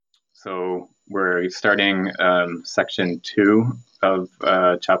So we're starting section 2 of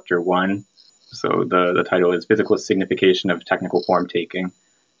chapter 1. So the title is Physical Signification of Technical Form Taking.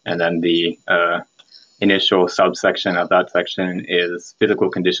 And then the initial subsection of that section is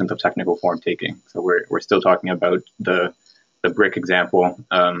Physical Conditions of Technical Form Taking. So we're still talking about the brick example,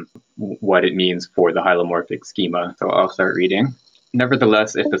 what it means for the hylomorphic schema. So I'll start reading.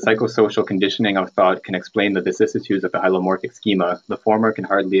 Nevertheless, if the psychosocial conditioning of thought can explain the vicissitudes of the hylomorphic schema, the former can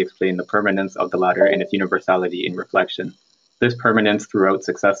hardly explain the permanence of the latter and its universality in reflection. This permanence throughout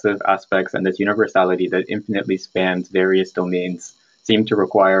successive aspects and this universality that infinitely spans various domains seem to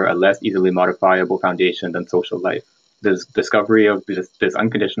require a less easily modifiable foundation than social life. The discovery of this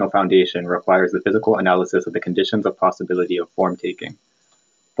unconditional foundation requires the physical analysis of the conditions of possibility of form-taking.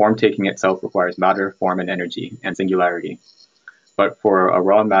 Form-taking itself requires matter, form, and energy, and singularity. But for a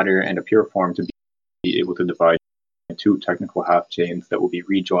raw matter and a pure form to be able to divide into two technical half-chains that will be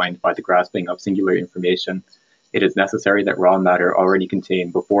rejoined by the grasping of singular information, it is necessary that raw matter already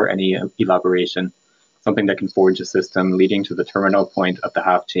contain, before any elaboration, something that can forge a system leading to the terminal point of the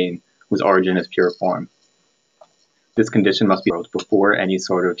half-chain whose origin is pure form. This condition must be before any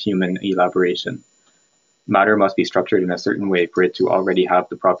sort of human elaboration. Matter must be structured in a certain way for it to already have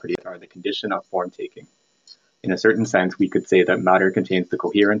the properties that are the condition of form-taking. In a certain sense, we could say that matter contains the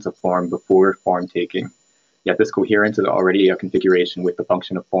coherence of form before form-taking, yet this coherence is already a configuration with the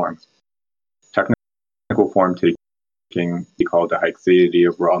function of form. Technical form-taking we call the haecceity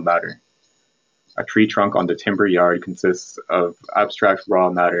of raw matter. A tree trunk on the timber yard consists of abstract raw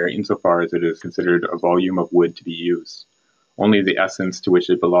matter insofar as it is considered a volume of wood to be used. Only the essence to which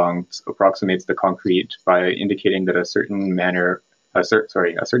it belongs approximates the concrete by indicating that a certain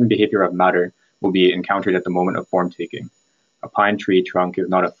behavior of matter will be encountered at the moment of form-taking. A pine tree trunk is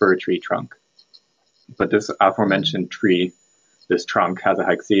not a fir tree trunk. But this aforementioned tree, this trunk, has a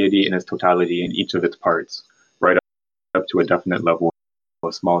haecceity in its totality in each of its parts, right up to a definite level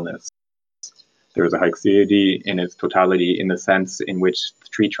of smallness. There is a haecceity in its totality in the sense in which the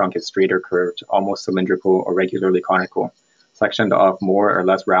tree trunk is straight or curved, almost cylindrical or regularly conical, sectioned off more or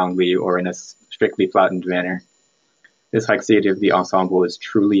less roundly or in a strictly flattened manner. This haecceity of the ensemble is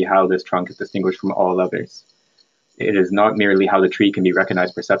truly how this trunk is distinguished from all others. It is not merely how the tree can be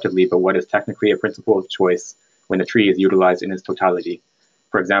recognized perceptively, but what is technically a principle of choice when the tree is utilized in its totality.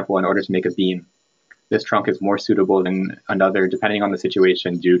 For example, in order to make a beam, this trunk is more suitable than another depending on the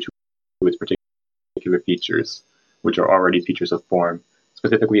situation due to its particular features, which are already features of form,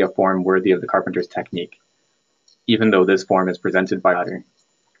 specifically a form worthy of the carpenter's technique, even though this form is presented by matter.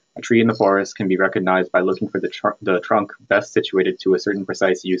 A tree in the forest can be recognized by looking for the trunk best situated to a certain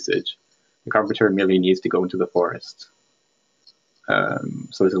precise usage. The carpenter merely needs to go into the forest.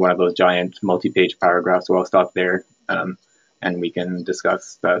 So this is one of those giant multi-page paragraphs, so I'll stop there and we can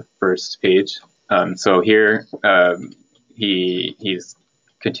discuss that first page. So here he's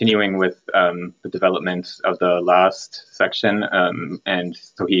continuing with the development of the last section, and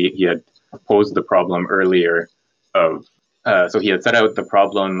so he had posed the problem earlier of so he had set out the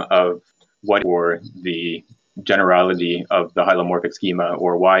problem of what for the generality of the hylomorphic schema,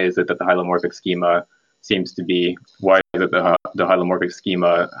 or why is it that the hylomorphic schema seems to be, why is it that the hylomorphic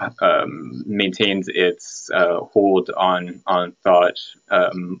schema maintains its hold on thought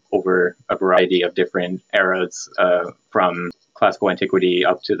over a variety of different eras from classical antiquity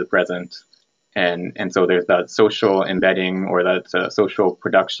up to the present. And so there's that social embedding or that social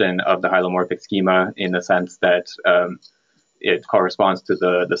production of the hylomorphic schema in the sense that it corresponds to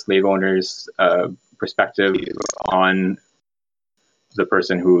the slave owner's perspective on the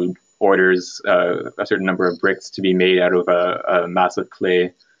person who orders a certain number of bricks to be made out of a mass of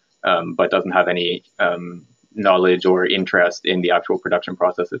clay, but doesn't have any knowledge or interest in the actual production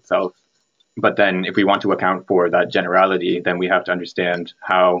process itself. But then if we want to account for that generality, then we have to understand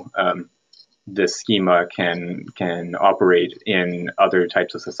how this schema can operate in other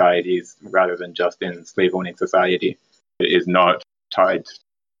types of societies rather than just in slave-owning society. It is not tied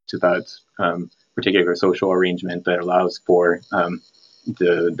to that particular social arrangement that allows for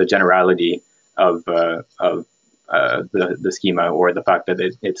the generality of the schema, or the fact that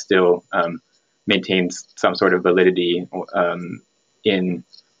it still maintains some sort of validity in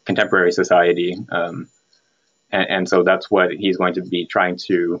contemporary society. And so that's what he's going to be trying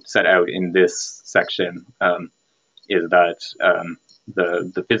to set out in this section, is that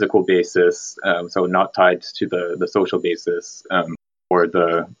the physical basis, so not tied to the social basis, or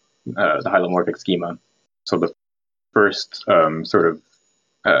the hylomorphic schema. So the first sort of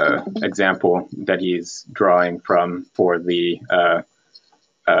example that he's drawing from for the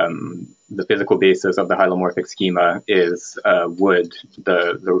the physical basis of the hylomorphic schema is wood,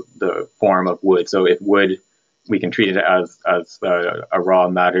 the form of wood. So if wood, we can treat it as a raw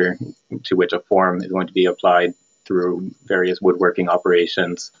matter to which a form is going to be applied through various woodworking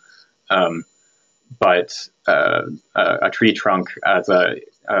operations. But a tree trunk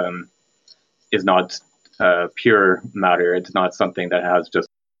is not pure matter. It's not something that has just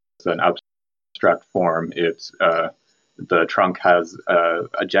an abstract form. It's the trunk has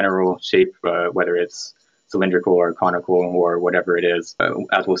a general shape, whether it's cylindrical or conical or whatever it is.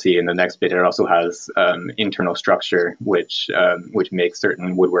 As we'll see in the next bit, it also has internal structure, which makes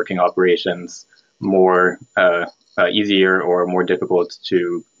certain woodworking operations more easier or more difficult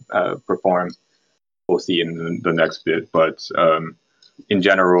to perform. We'll see in the next bit, but in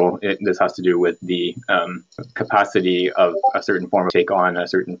general, this has to do with the capacity of a certain form to take on a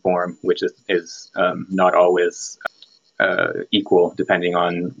certain form, which is not always equal depending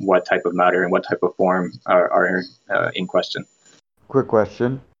on what type of matter and what type of form are in question. Quick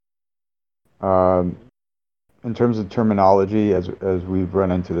question. In terms of terminology, as we've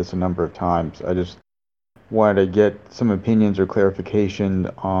run into this a number of times, I just wanted to get some opinions or clarification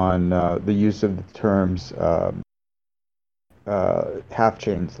on the use of the terms half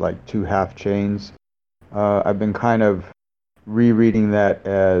chains, like two half chains. I've been kind of rereading that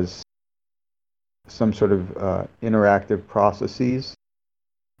as some sort of interactive processes,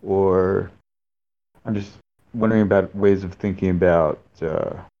 or I'm just wondering about ways of thinking about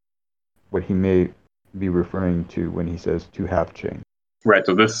what he may be referring to when he says two half chains. Right.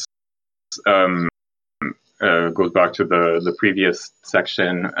 So this goes back to the previous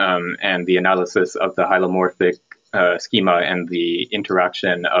section and the analysis of the hylomorphic schema and the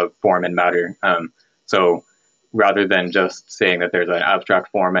interaction of form and matter. So rather than just saying that there's an abstract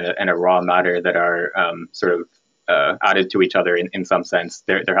form and a raw matter that are sort of added to each other in some sense,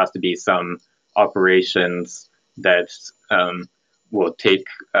 there has to be some operations that will take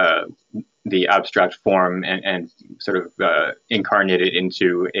the abstract form and sort of incarnate it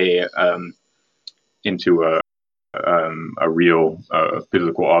into a real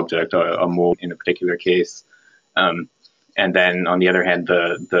physical object, a mold in a particular case. And then on the other hand,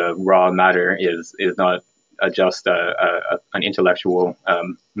 the raw matter is not just an intellectual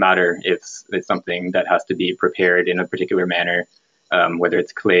matter. It's something that has to be prepared in a particular manner, whether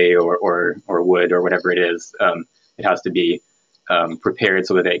it's clay or wood or whatever it is. It has to be prepared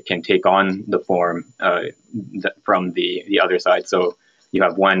so that it can take on the form from the other side. So you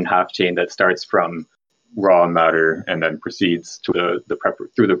have one half chain that starts from raw matter and then proceeds to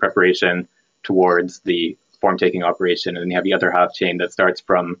through the preparation towards the form taking operation, and then you have the other half chain that starts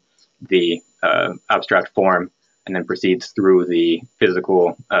from the abstract form and then proceeds through the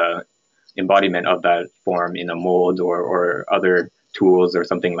physical embodiment of that form in a mold or other tools or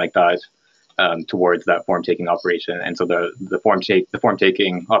something like that towards that form taking operation. And so the form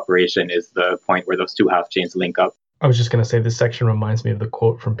taking operation is the point where those two half chains link up. I was just going to say this section reminds me of the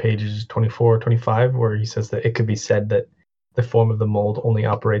quote from pages 24, 25, where he says that it could be said that the form of the mold only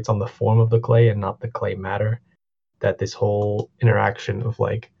operates on the form of the clay and not the clay matter. That this whole interaction of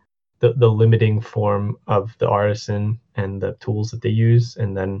like the limiting form of the artisan and the tools that they use,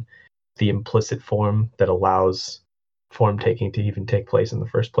 and then the implicit form that allows form taking to even take place in the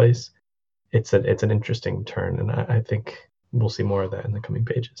first place. It's an interesting turn, and I think we'll see more of that in the coming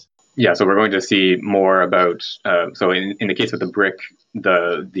pages. Yeah, so we're going to see more about, so in the case of the brick,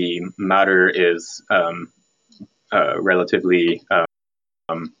 the matter is relatively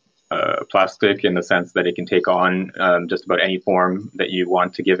plastic in the sense that it can take on just about any form that you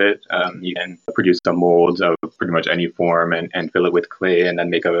want to give it. You can produce a mold of pretty much any form and fill it with clay and then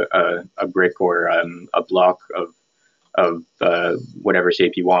make a brick or a block of whatever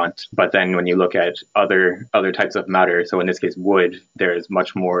shape you want. But then when you look at other types of matter, so in this case wood, there's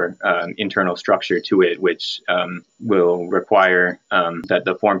much more internal structure to it, which will require that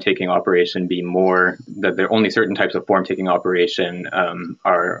the form taking operation be more, that there are only certain types of form taking operation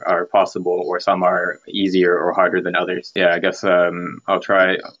are possible, or some are easier or harder than others. Yeah, I guess I'll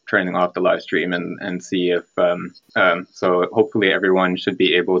try turning off the live stream and see if so hopefully everyone should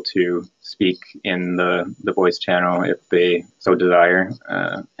be able to speak in the voice channel if they so desire,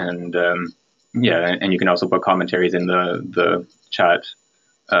 and you can also put commentaries in the chat.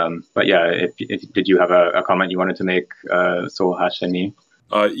 But yeah, did you have a comment you wanted to make, Sol Hashemi?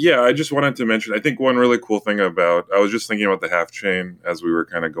 Yeah, I just wanted to mention, I think one really cool thing about, I was just thinking about the half chain as we were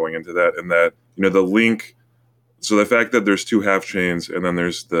kind of going into that, and that, you know, the link, so the fact that there's two half chains and then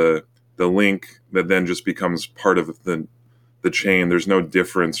there's the link that then just becomes part of the chain. There's no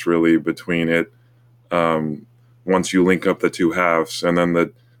difference really between it once you link up the two halves, and then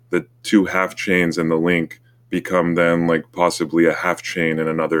the two half chains and the link become then like possibly a half chain in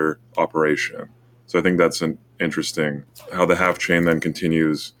another operation. So I think that's an interesting how the half chain then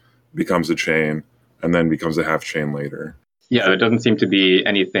continues, becomes a chain, and then becomes a half chain later. Yeah, there doesn't seem to be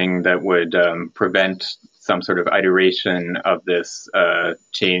anything that would prevent some sort of iteration of this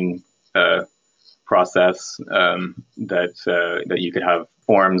chain process that you could have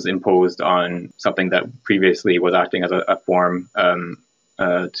forms imposed on something that previously was acting as a form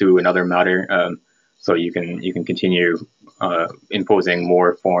to another matter. So you can continue imposing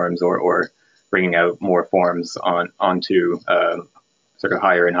more forms or bringing out more forms onto sort of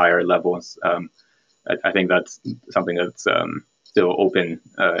higher and higher levels. I think that's something that's still open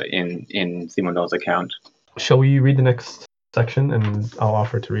in Simonot's account. Shall we read the next section, and I'll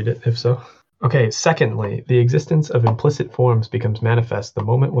offer to read it if so? Okay, secondly, the existence of implicit forms becomes manifest the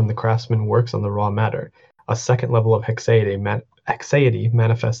moment when the craftsman works on the raw matter. A second level of hexaity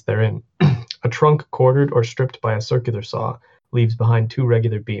manifests therein. A trunk quartered or stripped by a circular saw leaves behind two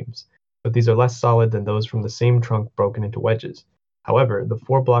regular beams, but these are less solid than those from the same trunk broken into wedges. However, the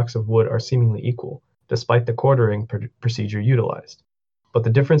 4 blocks of wood are seemingly equal, despite the quartering procedure utilized. But the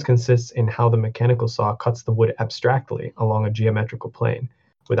difference consists in how the mechanical saw cuts the wood abstractly along a geometrical plane,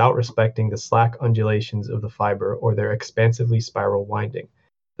 without respecting the slack undulations of the fiber or their expansively spiral winding.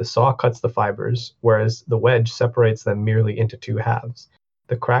 The saw cuts the fibers, whereas the wedge separates them merely into 2 halves.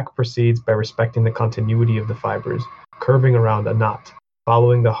 The crack proceeds by respecting the continuity of the fibers, curving around a knot,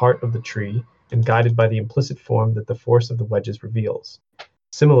 following the heart of the tree, and guided by the implicit form that the force of the wedges reveals.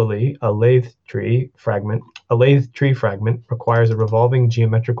 Similarly, a lathe tree fragment requires a revolving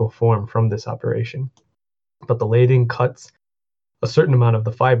geometrical form from this operation. But the lathing cuts a certain amount of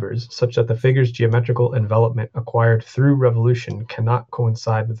the fibers, such that the figure's geometrical envelopment acquired through revolution cannot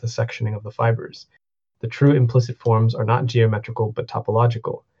coincide with the sectioning of the fibers. The true implicit forms are not geometrical but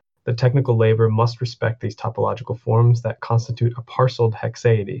topological. The technical labor must respect these topological forms that constitute a parceled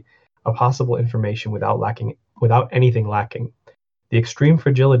hexaity, a possible information without anything lacking. The extreme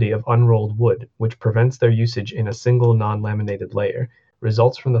fragility of unrolled wood, which prevents their usage in a single non-laminated layer,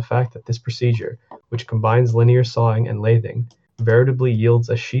 results from the fact that this procedure, which combines linear sawing and lathing, veritably yields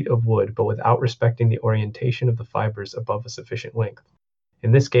a sheet of wood but without respecting the orientation of the fibers above a sufficient length.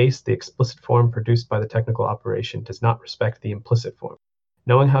 In this case, the explicit form produced by the technical operation does not respect the implicit form.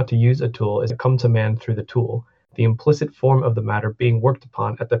 Knowing how to use a tool is come to man through the tool, the implicit form of the matter being worked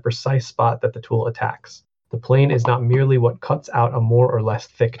upon at the precise spot that the tool attacks. The plane is not merely what cuts out a more or less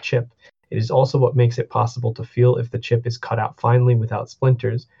thick chip, it is also what makes it possible to feel if the chip is cut out finely without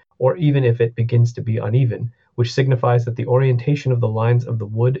splinters, or even if it begins to be uneven, which signifies that the orientation of the lines of the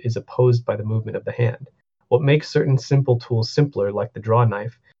wood is opposed by the movement of the hand. What makes certain simple tools simpler, like the draw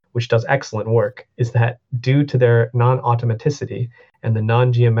knife, which does excellent work, is that, due to their non-automaticity and the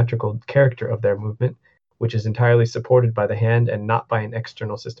non-geometrical character of their movement, which is entirely supported by the hand and not by an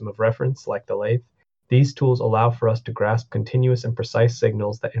external system of reference, like the lathe, these tools allow for us to grasp continuous and precise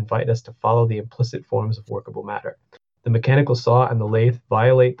signals that invite us to follow the implicit forms of workable matter. The mechanical saw and the lathe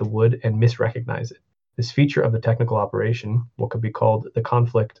violate the wood and misrecognize it. This feature of the technical operation, what could be called the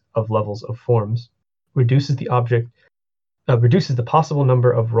conflict of levels of forms, reduces the possible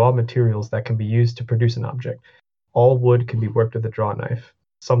number of raw materials that can be used to produce an object. All wood can be worked with a draw knife.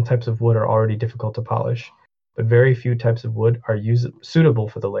 Some types of wood are already difficult to polish, but very few types of wood are suitable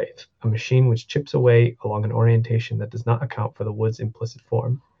for the lathe, a machine which chips away along an orientation that does not account for the wood's implicit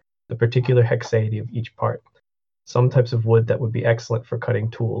form, the particular hexaity of each part. Some types of wood that would be excellent for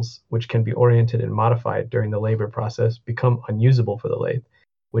cutting tools, which can be oriented and modified during the labor process, become unusable for the lathe,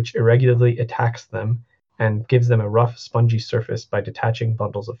 which irregularly attacks them and gives them a rough, spongy surface by detaching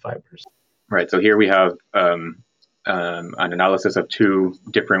bundles of fibers. Right, so here we have an analysis of 2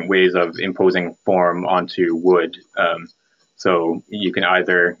 different ways of imposing form onto wood. So you can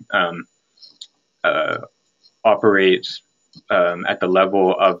either operate at the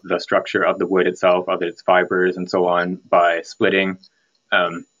level of the structure of the wood itself, of its fibers and so on, by splitting,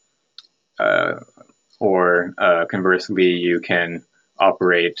 or conversely, you can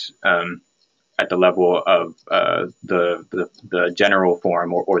operate at the level of the general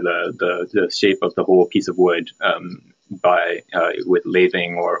form or the shape of the whole piece of wood by with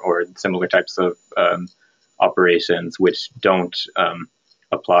lathing or similar types of operations which don't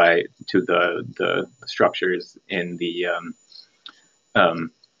apply to the structures in the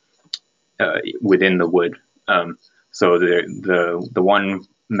within the wood. So the one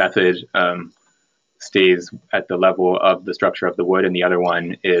method stays at the level of the structure of the wood, and the other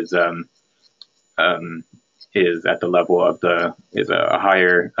one is at the level of is a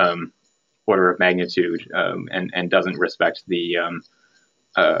higher order of magnitude and doesn't respect the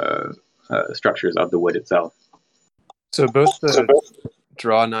structures of the wood itself. So both the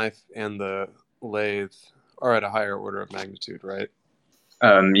draw knife and the lathe are at a higher order of magnitude, right?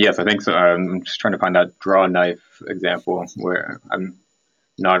 Yes, I think so. I'm just trying to find that draw knife example where I'm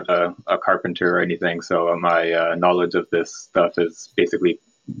not a carpenter or anything, so my knowledge of this stuff is basically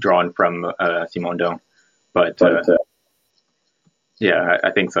drawn from Simondon. But yeah,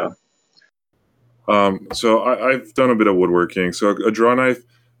 I think so. So I've done a bit of woodworking. So a draw knife,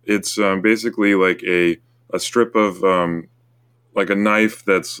 it's basically like a strip of like a knife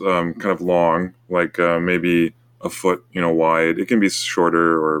that's kind of long, like maybe a foot, wide. It can be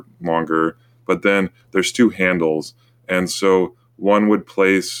shorter or longer, but then there's two handles, and so one would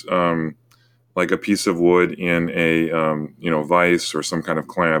place like a piece of wood in a vise or some kind of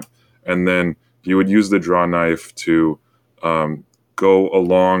clamp, and then you would use the draw knife to go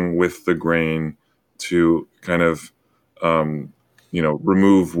along with the grain to kind of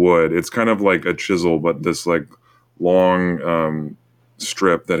remove wood. It's kind of like a chisel, but this like long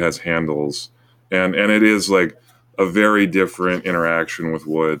strip that has handles, and it is like a very different interaction with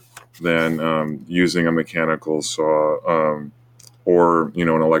wood than using a mechanical saw or an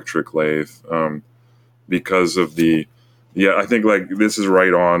electric lathe, because of I think like this is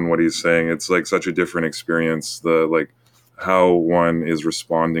right on what he's saying. It's like such a different experience, the like how one is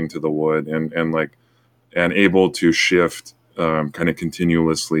responding to the wood and able to shift kind of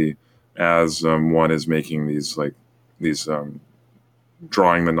continuously as one is making these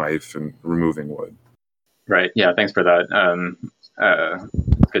drawing the knife and removing wood. Right. Yeah. Thanks for that.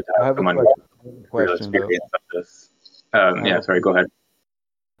 It's good to have someone with real experience of this. Yeah. Sorry. Go ahead.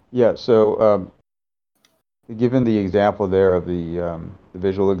 Yeah. So, given the example there of the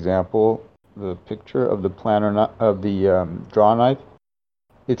visual example, the picture of the of the draw knife,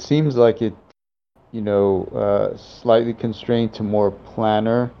 it seems like it, slightly constrained to more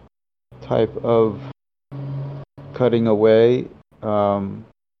planar type of cutting away,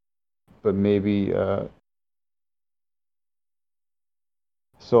 but maybe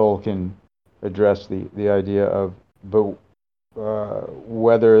Sol can address the idea of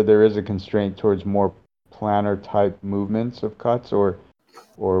whether there is a constraint towards more planar type movements of cuts, or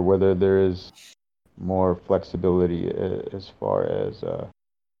whether there is more flexibility as far as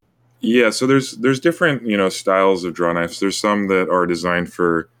Yeah, so there's different styles of draw knives. There's some that are designed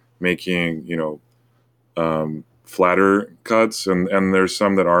for making flatter cuts, and there's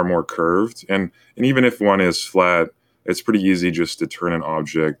some that are more curved. And even if one is flat, it's pretty easy just to turn an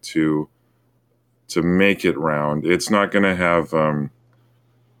object to make it round. It's not going to have.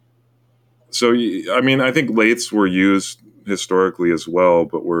 So I mean, I think lathes were used historically as well,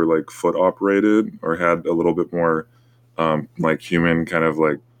 but were like foot operated or had a little bit more like human kind of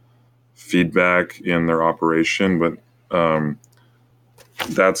like feedback in their operation. But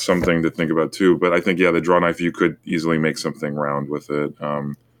that's something to think about too. But I think the draw knife, you could easily make something round with it,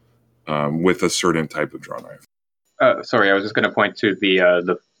 with a certain type of draw knife. Sorry, I was just going to point to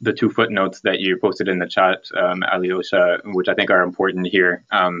the two footnotes that you posted in the chat, Alyosha, which I think are important here,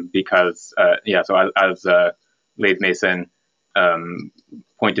 because so as Lathe Mason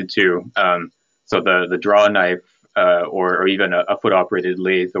pointed to, so the draw knife or even a foot operated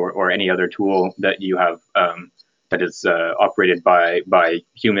lathe or any other tool that you have that is operated by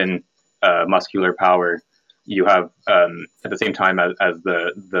human muscular power, you have at the same time as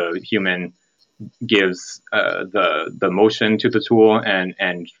the human gives the motion to the tool and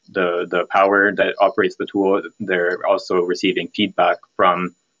the power that operates the tool, they're also receiving feedback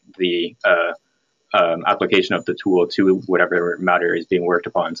from the application of the tool to whatever matter is being worked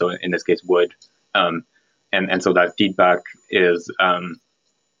upon. So in this case, wood, and so that feedback is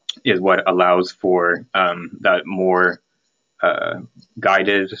what allows for that more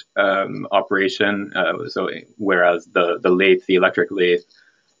guided operation. So whereas the lathe, the electric lathe,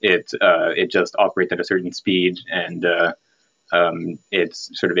 it just operates at a certain speed, and it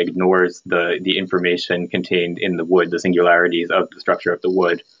sort of ignores the information contained in the wood, the singularities of the structure of the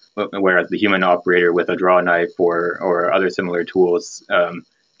wood. Whereas the human operator with a draw knife or other similar tools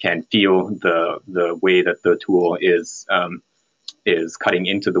can feel the way that the tool is cutting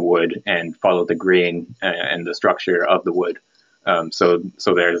into the wood and follow the grain and the structure of the wood. So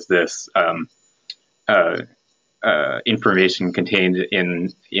there's this information contained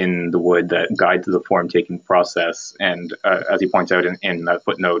in the wood that guides the form taking process. And as he points out in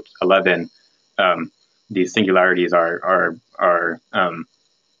footnote 11, these singularities are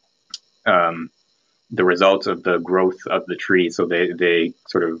the result of the growth of the tree. So they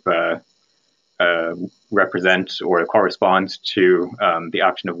sort of represent or correspond to the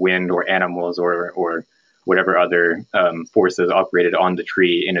action of wind or animals or whatever other forces operated on the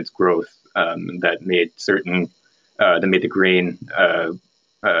tree in its growth that made the grain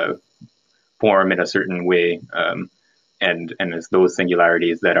form in a certain way, and it's those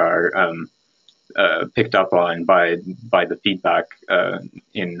singularities that are picked up on by the feedback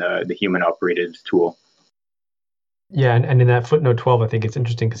in the human operated tool. Yeah, and in that footnote 12, I think it's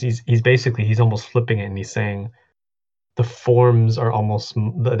interesting because he's almost flipping it, and he's saying the forms are almost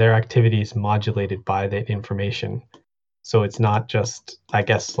their activities modulated by the information. So it's not just, I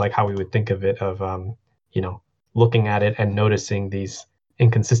guess, like how we would think of it of looking at it and noticing these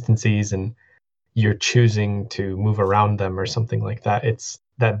inconsistencies and you're choosing to move around them or something like that. It's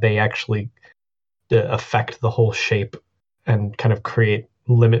that they actually affect the whole shape and kind of create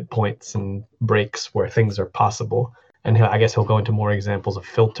limit points and breaks where things are possible. And I guess he'll go into more examples of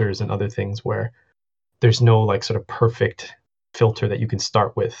filters and other things where there's no like sort of perfect filter that you can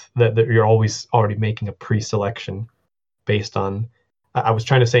start with, that you're always already making a pre-selection based on. I was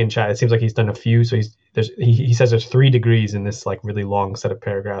trying to say in chat, it seems like he's done a few. So he says there's 3 degrees in this like really long set of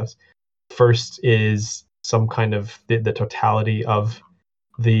paragraphs. First is some kind of the totality of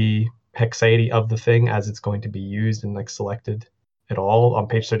the hexaity of the thing as it's going to be used and like selected at all. On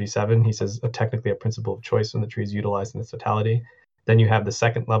page 37, he says technically a principle of choice when the tree is utilized in its totality. Then you have the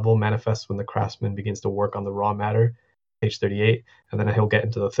second level manifests when the craftsman begins to work on the raw matter, page 38, and then he'll get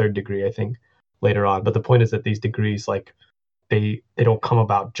into the 3rd degree, I think, later on. But the point is that these degrees, like, they don't come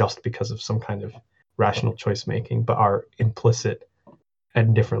about just because of some kind of rational choice making, but are implicit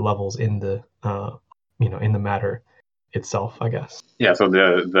at different levels in the in the matter itself, I guess. Yeah. So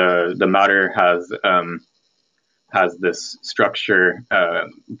the matter has this structure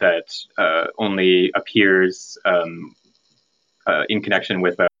that only appears in connection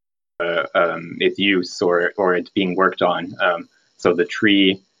with its use or it's being worked on. So the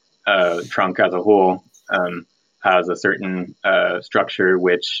tree trunk as a whole has a certain structure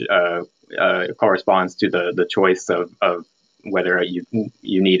which corresponds to the choice of whether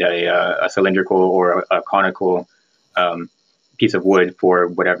you need a cylindrical or a conical piece of wood for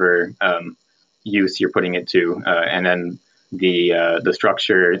whatever use you're putting it to, and then the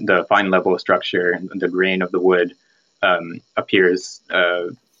structure, the fine level structure, the grain of the wood appears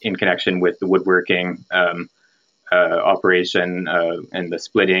in connection with the woodworking operation and the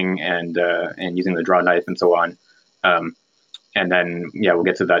splitting and using the draw knife and so on. And then, we'll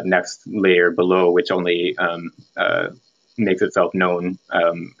get to that next layer below, which only makes itself known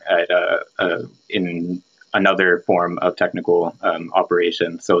in another form of technical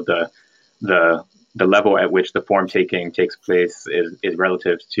operation. So the level at which the form taking takes place is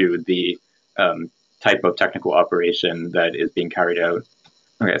relative to the type of technical operation that is being carried out.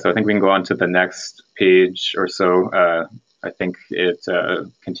 Okay, so I think we can go on to the next page or so. I think it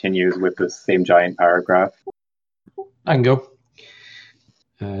continues with the same giant paragraph. I can go.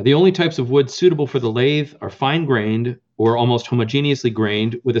 The only types of wood suitable for the lathe are fine-grained or almost homogeneously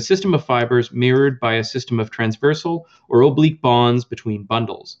grained, with a system of fibers mirrored by a system of transversal or oblique bonds between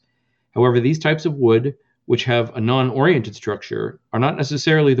bundles. However, these types of wood, which have a non-oriented structure, are not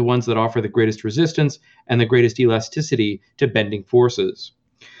necessarily the ones that offer the greatest resistance and the greatest elasticity to bending forces.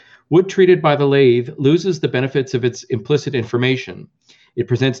 Wood treated by the lathe loses the benefits of its implicit information. It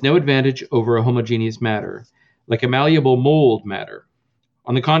presents no advantage over a homogeneous matter, like a malleable mold matter.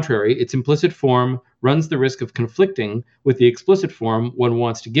 On the contrary, its implicit form runs the risk of conflicting with the explicit form one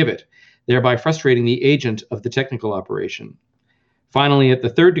wants to give it, thereby frustrating the agent of the technical operation. Finally, at the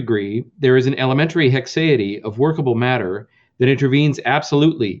 3rd degree, there is an elementary hexaity of workable matter that intervenes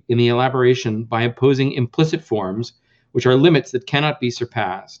absolutely in the elaboration by imposing implicit forms, which are limits that cannot be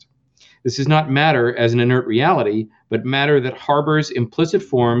surpassed. This is not matter as an inert reality, but matter that harbors implicit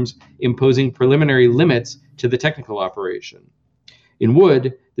forms imposing preliminary limits to the technical operation. In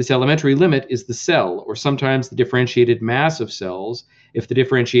wood, this elementary limit is the cell, or sometimes the differentiated mass of cells, if the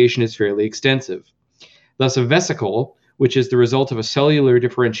differentiation is fairly extensive. Thus, a vesicle, which is the result of a cellular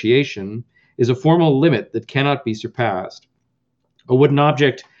differentiation, is a formal limit that cannot be surpassed. A wooden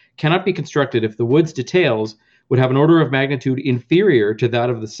object cannot be constructed if the wood's details would have an order of magnitude inferior to that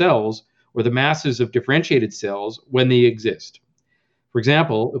of the cells or the masses of differentiated cells when they exist. For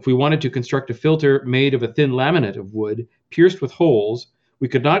example, if we wanted to construct a filter made of a thin laminate of wood pierced with holes, we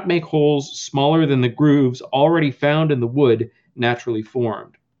could not make holes smaller than the grooves already found in the wood naturally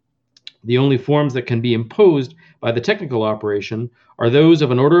formed. The only forms that can be imposed by the technical operation are those of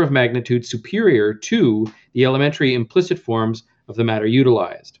an order of magnitude superior to the elementary implicit forms of the matter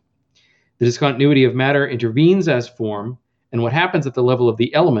utilized. The discontinuity of matter intervenes as form, and what happens at the level of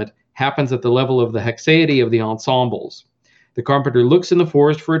the element happens at the level of the hexaity of the ensembles. The carpenter looks in the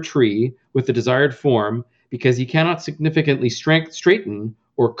forest for a tree with the desired form because he cannot significantly straighten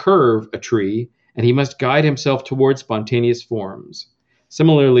or curve a tree, and he must guide himself towards spontaneous forms.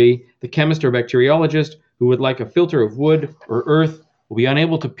 Similarly, the chemist or bacteriologist who would like a filter of wood or earth will be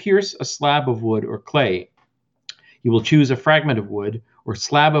unable to pierce a slab of wood or clay. He will choose a fragment of wood or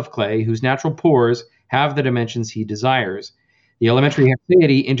slab of clay whose natural pores have the dimensions he desires. The elementary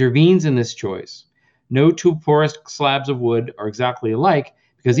hexaity intervenes in this choice. No two porous slabs of wood are exactly alike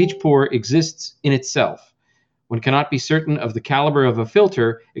because each pore exists in itself. One cannot be certain of the caliber of a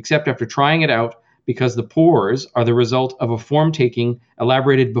filter except after trying it out, because the pores are the result of a form taking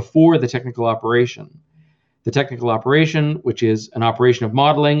elaborated before the technical operation. The technical operation, which is an operation of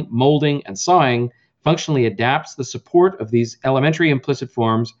modeling, molding, and sawing, functionally adapts the support of these elementary implicit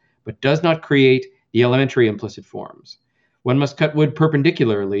forms, but does not create the elementary implicit forms. One must cut wood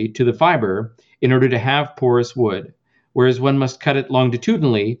perpendicularly to the fiber in order to have porous wood, whereas one must cut it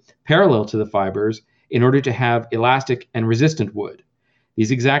longitudinally, parallel to the fibers, in order to have elastic and resistant wood.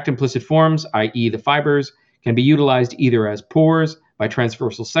 These exact implicit forms, i.e. the fibers, can be utilized either as pores by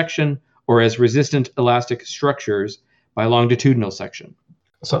transversal section or as resistant elastic structures by longitudinal section.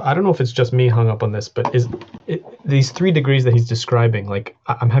 So I don't know if it's just me hung up on this, but these 3 degrees that he's describing, like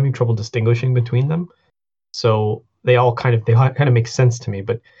I'm having trouble distinguishing between them. So they kind of make sense to me,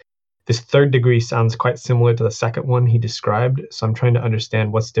 but this 3rd degree sounds quite similar to the second one he described. So I'm trying to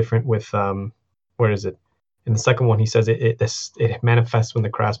understand what's different with where is it? In the second one, he says it manifests when the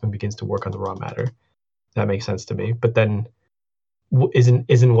craftsman begins to work on the raw matter. That makes sense to me. But then,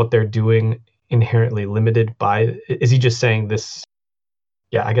 isn't what they're doing inherently limited by? Is he just saying this?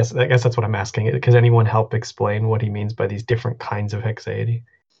 Yeah, I guess that's what I'm asking. Does anyone help explain what he means by these different kinds of hexaity?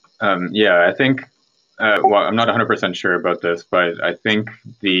 Yeah, I think. Well, I'm not 100% sure about this, but I think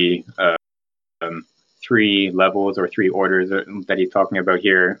the 3 levels or 3 orders that he's talking about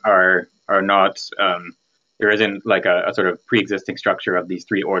here are not. There isn't like a sort of pre-existing structure of these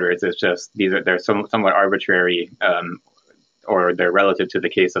 3 orders. It's just they're somewhat arbitrary, or they're relative to the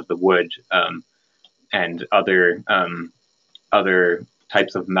case of the wood, and other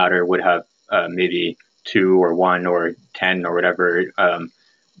types of matter would have maybe 2 or 1 or 10 or whatever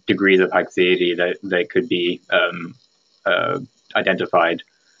degrees of hexaity that could be identified.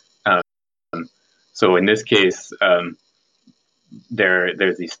 So in this case,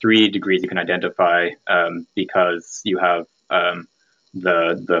 there's these 3 degrees you can identify because you have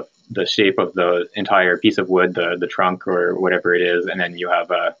the shape of the entire piece of wood, the trunk or whatever it is, and then you have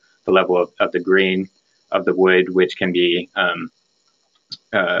the level of the grain of the wood, which can be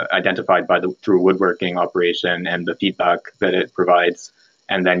identified through woodworking operation and the feedback that it provides.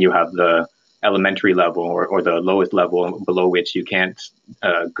 And then you have the elementary level or the lowest level below which you can't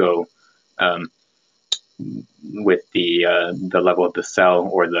go with the level of the cell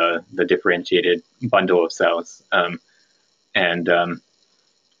or the differentiated bundle of cells. So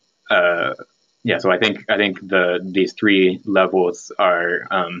I think these 3 levels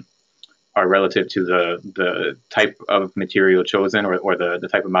are relative to the type of material chosen or the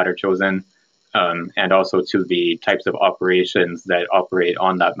type of matter chosen, and also to the types of operations that operate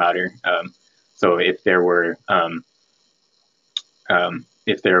on that matter. So if there were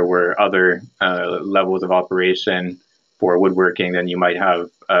other levels of operation for woodworking, then you might have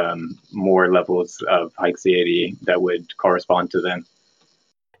more levels of hexaity that would correspond to them.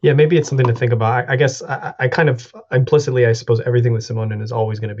 Yeah, maybe it's something to think about. I guess I kind of implicitly, I suppose, everything with Simonon is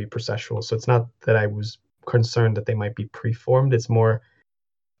always going to be processual. So it's not that I was concerned that they might be preformed. It's more,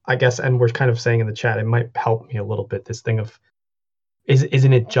 I guess, and we're kind of saying in the chat, it might help me a little bit, this thing of,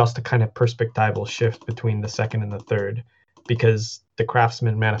 isn't it just a kind of perspectival shift between the second and the third? Because the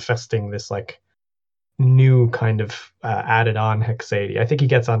craftsman manifesting this like new kind of added on hexaity. I think he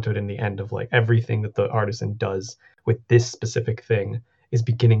gets onto it in the end of like everything that the artisan does with this specific thing is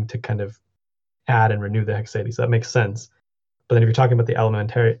beginning to kind of add and renew the hexaity. So that makes sense. But then if you're talking about the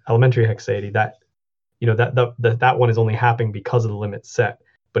elementary hexaity, that, you know, that one is only happening because of the limit set.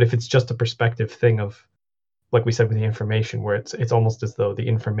 But if it's just a perspective thing of, like we said with the information, where it's almost as though the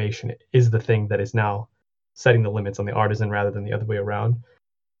information is the thing that is now setting the limits on the artisan rather than the other way around.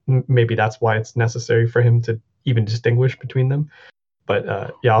 Maybe that's why it's necessary for him to even distinguish between them. But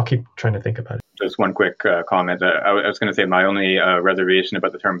yeah, I'll keep trying to think about it. Just one quick comment. I was going to say my only reservation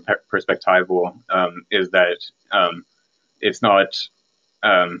about the term perspectival is that it's not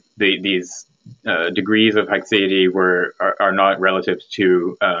these degrees of hexaity are not relative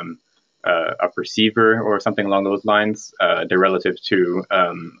to a perceiver or something along those lines. They're relative to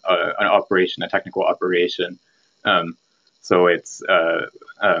an operation, a technical operation. So it's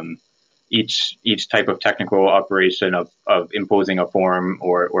each type of technical operation of imposing a form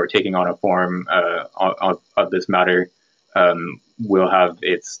or taking on a form of this matter will have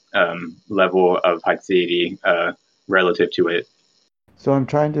its level of haxeity relative to it. So I'm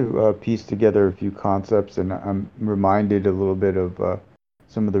trying to piece together a few concepts, and I'm reminded a little bit of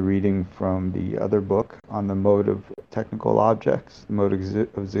some of the reading from the other book on the mode of technical objects, the mode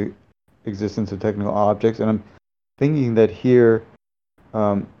of the existence of technical objects, and I'm thinking that here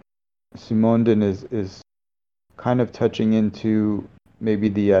Simondon is kind of touching into maybe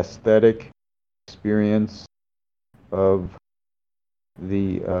the aesthetic experience of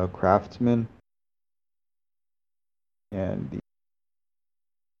the craftsman and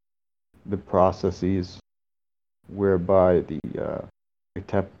the processes whereby the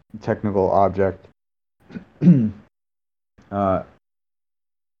technical object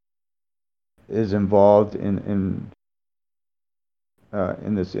is involved in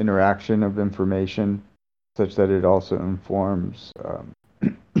this interaction of information, such that it also informs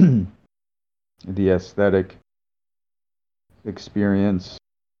the aesthetic experience,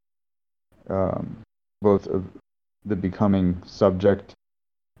 both of the becoming subject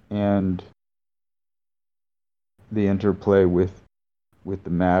and the interplay with the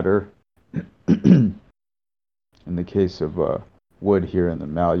matter. In the case of wood here, and the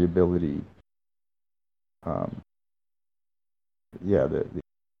malleability,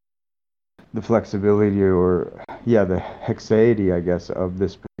 the flexibility, or the hexaity, I guess, of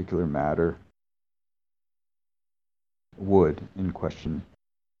this particular matter, wood in question.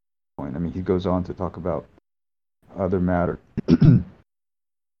 I mean, he goes on to talk about other matter,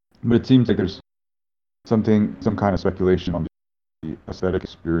 but it seems like there's some kind of speculation on the aesthetic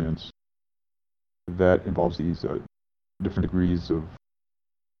experience that involves these different degrees of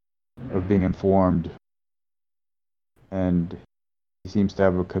being informed, and he seems to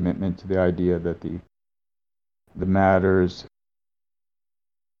have a commitment to the idea that the matter's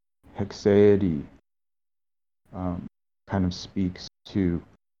hexaity kind of speaks to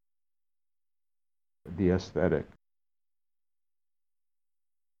the aesthetic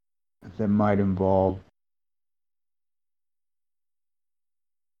that might involve,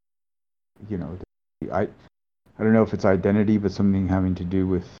 I don't know if it's identity, but something having to do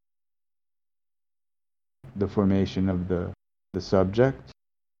with the formation of the subject,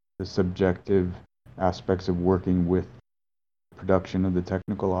 the subjective aspects of working with production of the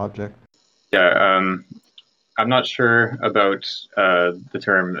technical object. Yeah, I'm not sure about the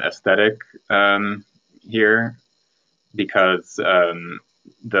term aesthetic here, because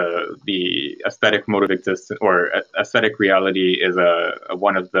the aesthetic mode of existence, or aesthetic reality, is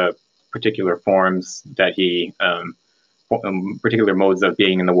one of the particular forms that he particular modes of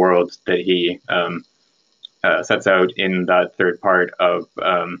being in the world that he sets out in that third part of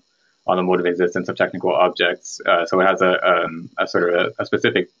on the mode of existence of technical objects. So it has a sort of a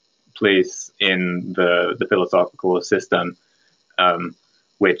specific place in the philosophical system,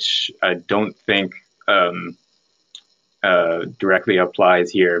 which I don't think directly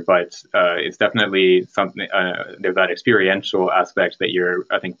applies here, but it's definitely something. There's that experiential aspect that you're,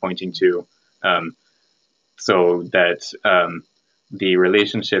 I think, pointing to, so that the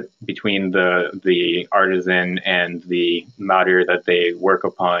relationship between the artisan and the matter that they work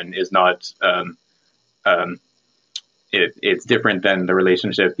upon is not. It's different than the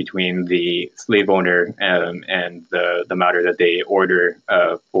relationship between the slave owner and the matter that they order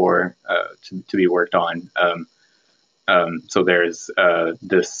for to be worked on. So there's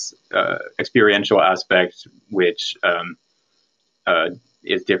this experiential aspect which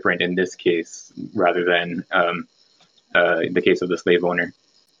is different in this case rather than in the case of the slave owner.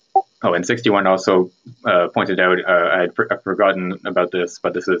 Oh, and 61 also pointed out, I'd forgotten about this,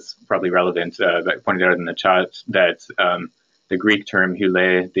 but this is probably relevant, that pointed out in the chat that the Greek term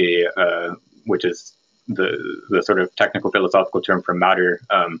hule, which is the sort of technical philosophical term for matter,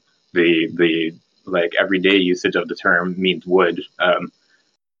 the like everyday usage of the term means wood.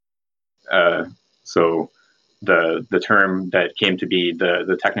 So the term that came to be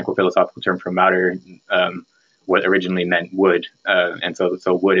the technical philosophical term for matter, what originally meant wood, and so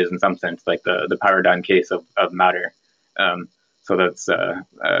wood is in some sense like the paradigm case of matter. So that's a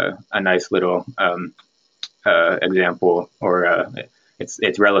nice little example, or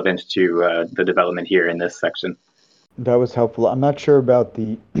it's relevant to the development here in this section. That was helpful. I'm not sure about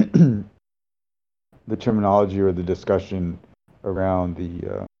the the terminology or the discussion around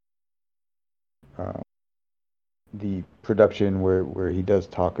the production where he does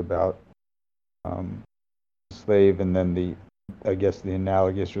talk about slave, and then I guess the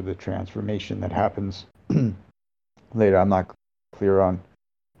analogous or the transformation that happens later. I'm not clear on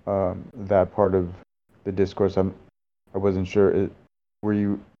that part of the discourse. I wasn't sure.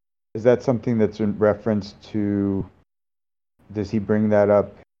 Is that something that's in reference to? Does he bring that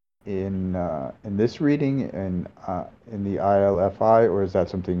up in this reading and in the ILFI, or is that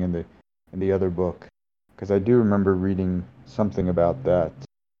something in the other book? Because I do remember reading something about that.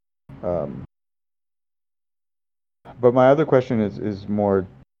 But my other question is more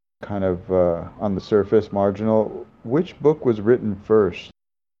kind of on the surface, marginal. Which book was written first?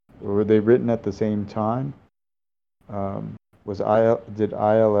 Were they written at the same time? Did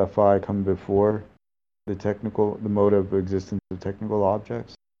ILFI come before the mode of existence of technical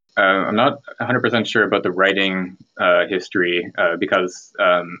objects? I'm not 100% sure about the writing history because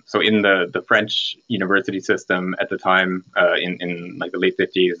so in the French university system at the time in like the late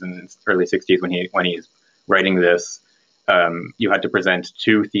 50s and early 60s when he's writing this, you had to present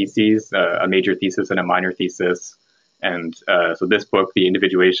two theses, a major thesis and a minor thesis. And so this book, the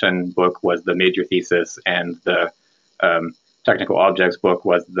individuation book, was the major thesis, and the technical objects book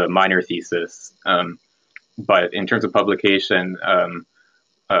was the minor thesis. But in terms of publication,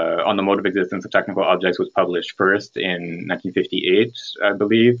 On the Mode of Existence of Technical Objects was published first in 1958, I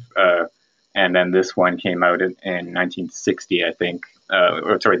believe. And then this one came out in 1960, I think.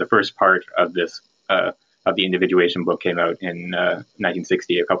 The first part of this of the individuation book came out in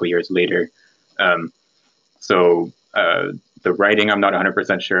 1960, a couple years later. So the writing, I'm not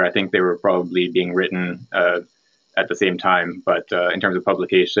 100% sure. I think they were probably being written at the same time. But in terms of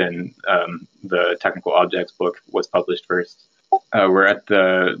publication, the technical objects book was published first. We're at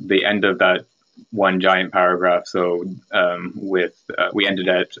the end of that one giant paragraph. So we ended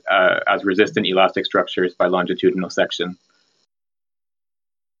at as resistant elastic structures by longitudinal section.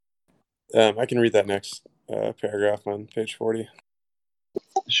 I can read that next paragraph on page 40.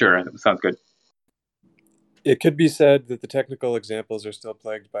 Sure, sounds good. It could be said that the technical examples are still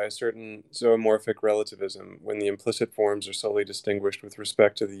plagued by a certain zoomorphic relativism when the implicit forms are solely distinguished with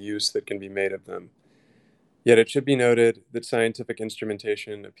respect to the use that can be made of them. Yet it should be noted that scientific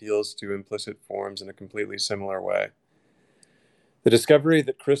instrumentation appeals to implicit forms in a completely similar way. The discovery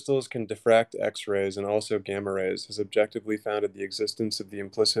that crystals can diffract X-rays and also gamma rays has objectively founded the existence of the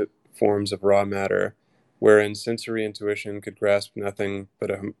implicit forms of raw matter, wherein sensory intuition could grasp nothing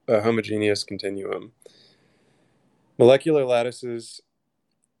but a homogeneous continuum. Molecular lattices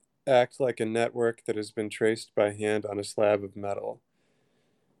act like a network that has been traced by hand on a slab of metal.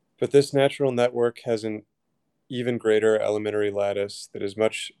 But this natural network has an even greater elementary lattice that is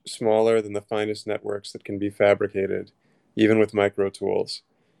much smaller than the finest networks that can be fabricated, even with microtools.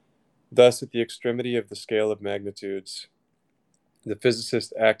 Thus, at the extremity of the scale of magnitudes, the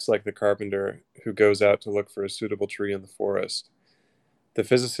physicist acts like the carpenter who goes out to look for a suitable tree in the forest. The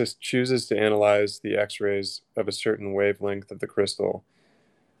physicist chooses to analyze the X-rays of a certain wavelength of the crystal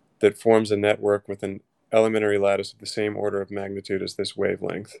that forms a network with an elementary lattice of the same order of magnitude as this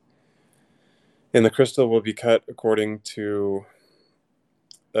wavelength. And the crystal will be cut according to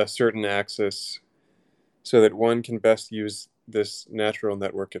a certain axis so that one can best use this natural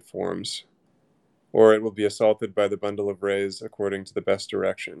network it forms, or it will be assaulted by the bundle of rays according to the best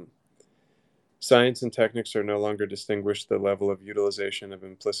direction. Science and techniques are no longer distinguished at the level of utilization of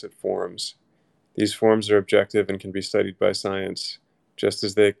implicit forms. These forms are objective and can be studied by science, just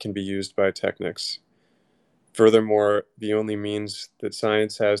as they can be used by techniques. Furthermore, the only means that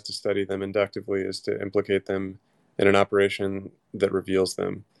science has to study them inductively is to implicate them in an operation that reveals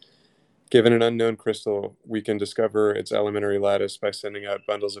them. Given an unknown crystal, we can discover its elementary lattice by sending out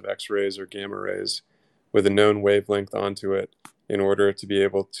bundles of X-rays or gamma rays with a known wavelength onto it in order to be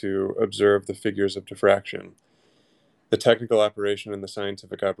able to observe the figures of diffraction. The technical operation and the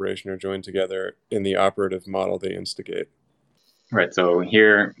scientific operation are joined together in the operative model they instigate. Right, so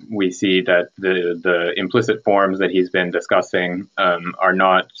here we see that the implicit forms that he's been discussing are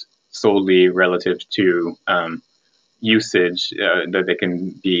not solely relative to usage that they can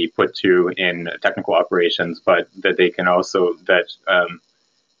be put to in technical operations, but that they can also,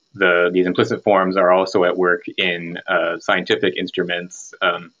 these implicit forms are also at work in scientific instruments,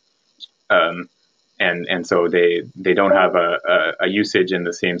 and so they don't have a usage in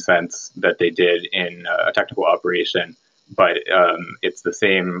the same sense that they did in a technical operation, but it's the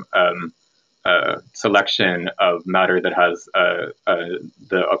same selection of matter that has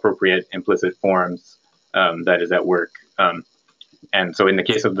the appropriate implicit forms that is at work. And so in the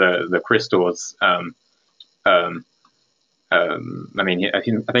case of the crystals, I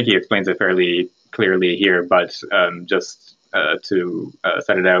think he explains it fairly clearly here, but just to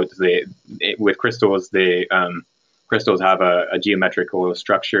set it out, with crystals, crystals have a geometrical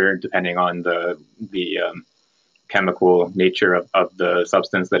structure depending on the chemical nature of the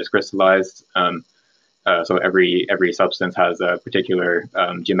substance that is crystallized. So every substance has a particular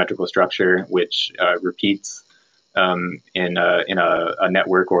geometrical structure which repeats in a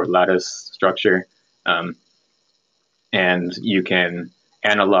network or lattice structure, and you can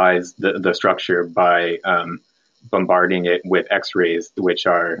analyze the structure by bombarding it with X-rays, which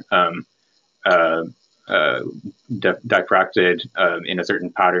are diffracted in a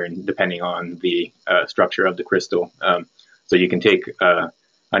certain pattern depending on the structure of the crystal. So you can take an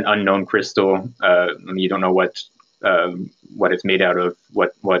unknown crystal, you don't know what it's made out of,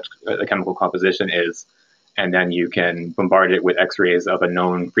 what the chemical composition is, and then you can bombard it with X-rays of a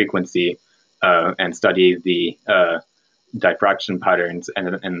known frequency and study the diffraction patterns,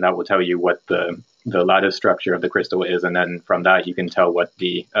 and that will tell you what the lattice structure of the crystal is, and then from that you can tell what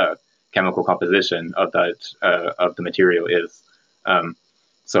the chemical composition of that of the material is.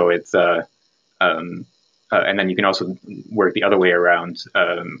 So it's and then you can also work the other way around.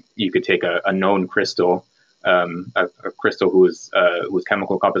 You could take a known crystal, a crystal whose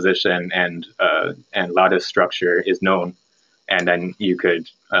chemical composition and lattice structure is known, and then you could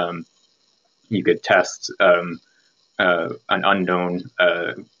test an unknown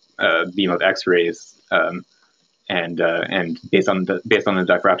beam of X-rays, and based on the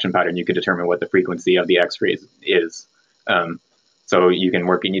diffraction pattern, you could determine what the frequency of the X-rays is. So you can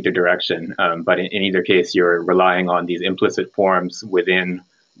work in either direction, but in either case, you're relying on these implicit forms within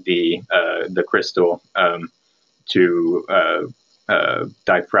the crystal to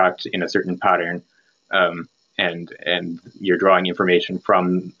diffract in a certain pattern, and you're drawing information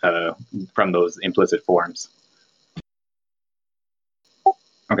from those implicit forms.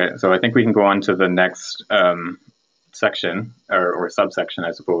 Okay, so I think we can go on to the next section or subsection,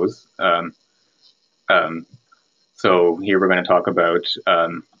 I suppose. So here we're going to talk about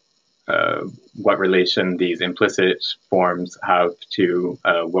what relation these implicit forms have to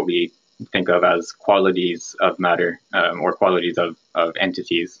what we think of as qualities of matter, or qualities of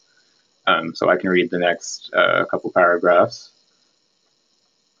entities. So I can read the next couple paragraphs.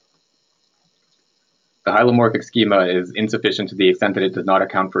 The hylomorphic schema is insufficient to the extent that it does not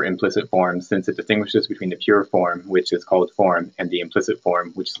account for implicit forms, since it distinguishes between the pure form, which is called form, and the implicit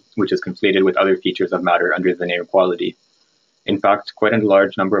form, which is conflated with other features of matter under the name quality. In fact, quite a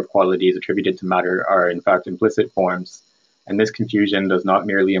large number of qualities attributed to matter are in fact implicit forms, and this confusion does not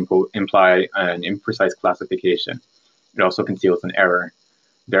merely imply an imprecise classification. It also conceals an error.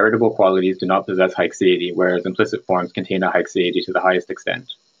 Veritable qualities do not possess haixeity, whereas implicit forms contain a haixeity to the highest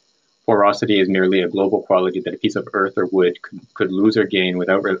extent. Porosity is merely a global quality that a piece of earth or wood could lose or gain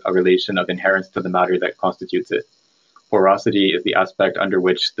without a relation of inherence to the matter that constitutes it. Porosity is the aspect under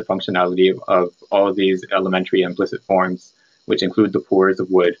which the functionality of all of these elementary implicit forms, which include the pores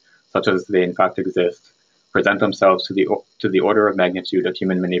of wood, such as they in fact exist, present themselves to the order of magnitude of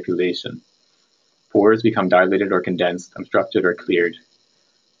human manipulation. Pores become dilated or condensed, obstructed or cleared.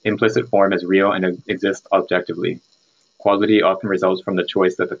 Implicit form is real and exists objectively. Quality often results from the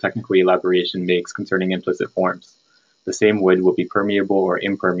choice that the technical elaboration makes concerning implicit forms. The same wood will be permeable or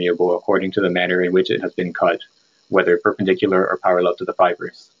impermeable according to the manner in which it has been cut, whether perpendicular or parallel to the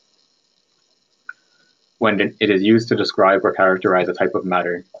fibers. When it is used to describe or characterize a type of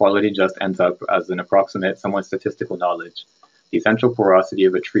matter, quality just ends up as an approximate, somewhat statistical knowledge. The essential porosity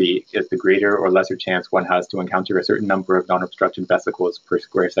of a tree is the greater or lesser chance one has to encounter a certain number of non-obstructed vesicles per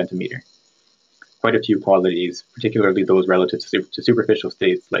square centimeter. Quite a few qualities, particularly those relative to superficial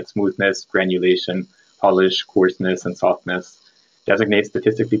states like smoothness, granulation, polish, coarseness, and softness, designate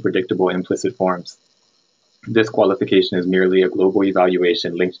statistically predictable implicit forms. This qualification is merely a global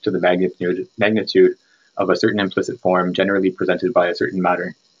evaluation linked to the magnitude of a certain implicit form generally presented by a certain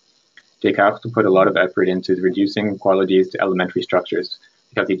matter. Descartes put a lot of effort into reducing qualities to elementary structures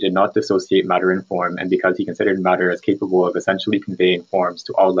because he did not dissociate matter and form, and because he considered matter as capable of essentially conveying forms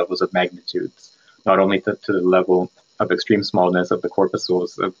to all levels of magnitudes, not only to the level of extreme smallness of the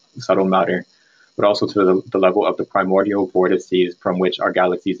corpuscles of subtle matter, but also to the level of the primordial vortices from which our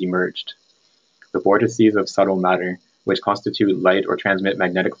galaxies emerged. The vortices of subtle matter, which constitute light or transmit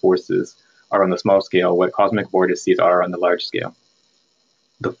magnetic forces, are on the small scale what cosmic vortices are on the large scale.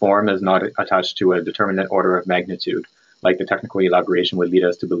 The form is not attached to a determinate order of magnitude, like the technical elaboration would lead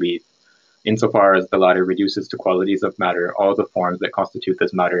us to believe. Insofar as the latter reduces to qualities of matter all the forms that constitute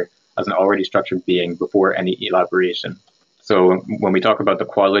this matter as an already structured being before any elaboration. So when we talk about the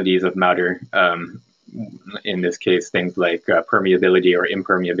qualities of matter, in this case, things like permeability or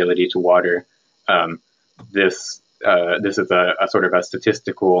impermeability to water, this is a sort of a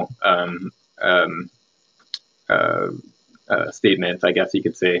statistical statement, I guess you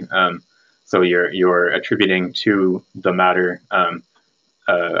could say. So you're attributing to the matter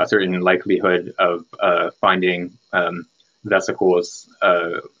a certain likelihood of finding vesicles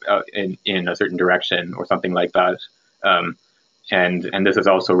in a certain direction or something like that. And this is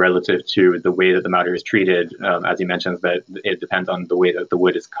also relative to the way that the matter is treated, as he mentions that it depends on the way that the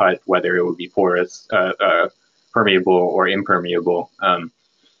wood is cut, whether it would be porous, permeable, or impermeable.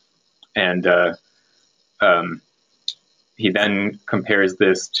 He then compares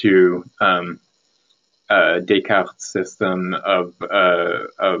this to Descartes' system of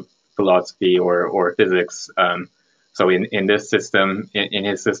philosophy or physics. So in this system, in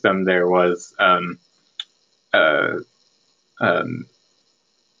his system, there was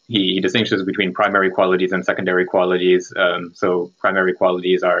he distinguishes between primary qualities and secondary qualities. So primary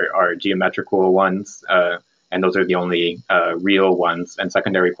qualities are geometrical ones, and those are the only real ones. And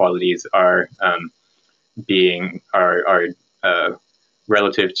secondary qualities are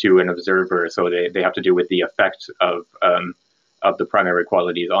relative to an observer. So they have to do with the effect of the primary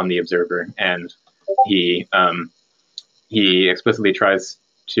qualities on the observer. And he explicitly tries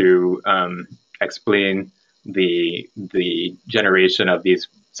to explain the generation of these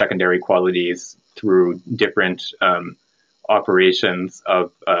secondary qualities through different operations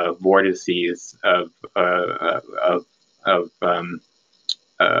of vortices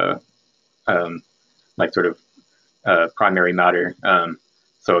like sort of primary matter.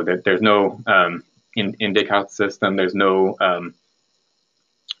 So that there's no in Descartes' system, there's no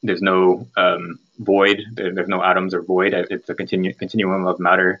void. There's no atoms or void. It's a continuum of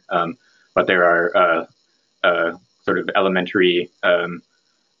matter, but there are sort of elementary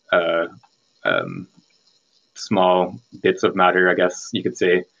small bits of matter, I guess you could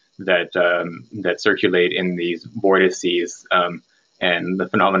say, that circulate in these vortices, and the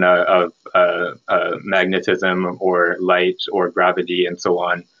phenomena of magnetism or light or gravity and so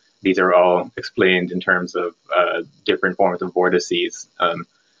on. These are all explained in terms of different forms of vortices,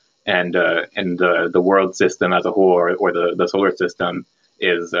 and the world system as a whole, or the solar system,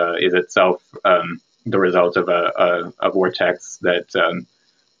 is itself the result of a vortex that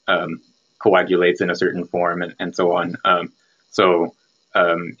coagulates in a certain form, and so on. So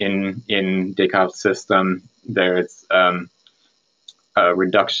in Descartes' system, there's a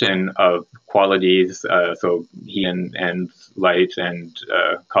reduction of qualities, so heat and light and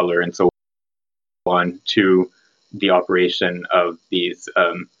color and so on, to the operation of these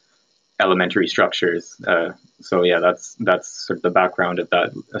elementary structures. So yeah, that's sort of the background of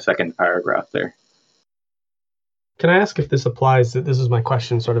that second paragraph there. Can I ask if this applies? This is my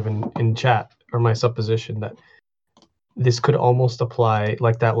question sort of in chat, or my supposition, that this could almost apply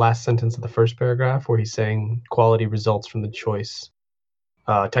like that last sentence of the first paragraph where he's saying quality results from the choice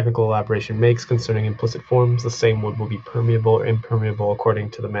technical elaboration makes concerning implicit forms. The same wood will be permeable or impermeable according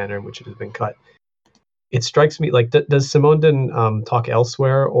to the manner in which it has been cut. It strikes me like, does Simondon talk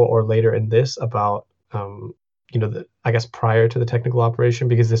elsewhere or later in this about, I guess prior to the technical operation?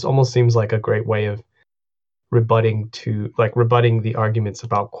 Because this almost seems like a great way of rebutting the arguments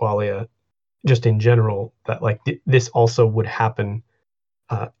about qualia just in general, that like this also would happen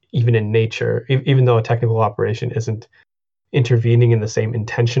even in nature, even though a technical operation isn't intervening in the same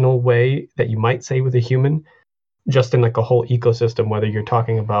intentional way that you might say with a human, just in like a whole ecosystem, whether you're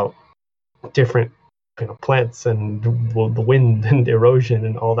talking about different plants and the wind and erosion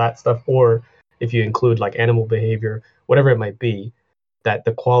and all that stuff, or if you include like animal behavior, whatever it might be, that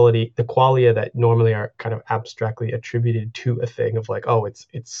the qualia that normally are kind of abstractly attributed to a thing of like, oh, it's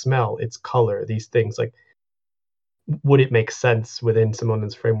smell, it's color, these things, like, would it make sense within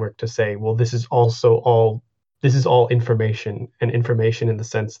Simondon's framework to say, well, this is all information, and information in the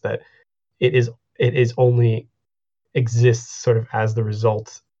sense that it is only exists sort of as the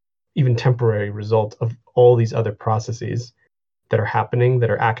result, even temporary result, of all these other processes that are happening, that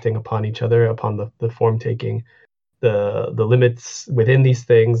are acting upon each other, upon the form taking, the limits within these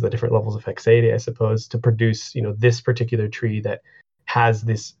things, the different levels of fixity, I suppose, to produce this particular tree that has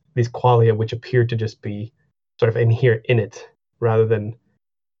these qualia which appear to just be sort of inherent in it, rather than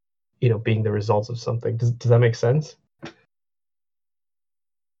being the results of something. Does that make sense?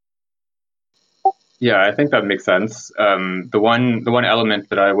 Yeah, I think that makes sense. The one element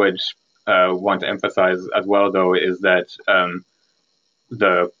that I would want to emphasize as well, though, is that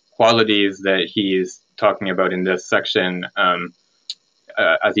the qualities that he's talking about in this section,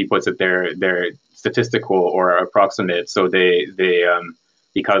 as he puts it, they're statistical or approximate. So they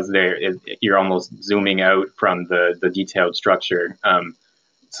because you're almost zooming out from the detailed structure,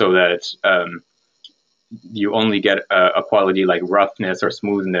 so that you only get a quality like roughness or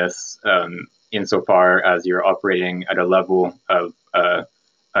smoothness insofar as you're operating at a level of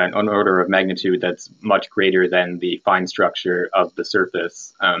an order of magnitude that's much greater than the fine structure of the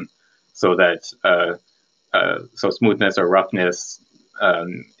surface, so that so smoothness or roughness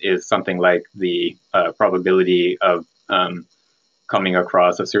is something like the probability of coming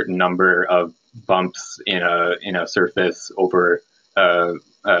across a certain number of bumps in a surface over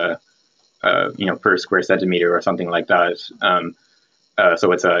per square centimeter or something like that.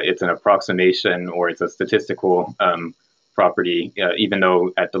 So it's an approximation, or it's a statistical property. Even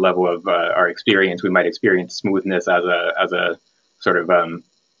though at the level of our experience, we might experience smoothness as a sort of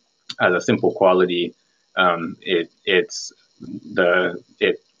as a simple quality. It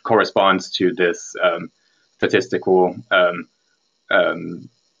corresponds to this statistical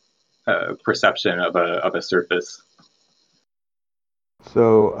perception of a surface.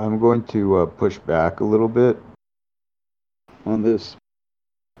 So I'm going to push back a little bit on this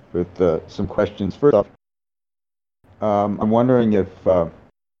with some questions. First off, I'm wondering if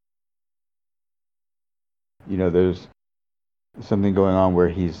there's something going on where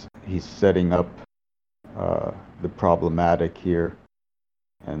he's setting up the problematic here,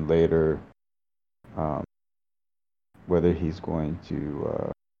 and later whether he's going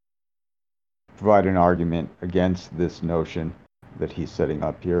to provide an argument against this notion that he's setting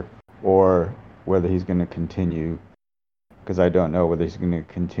up here, or whether he's going to continue, because I don't know whether he's going to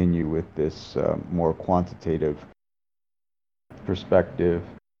continue with this more quantitative perspective.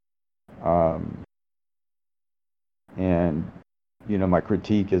 And my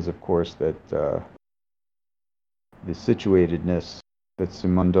critique is, of course, that the situatedness that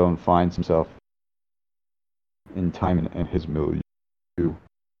Simondon finds himself in time and his milieu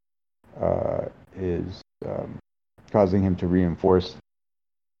is causing him to reinforce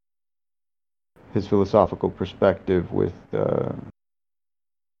his philosophical perspective with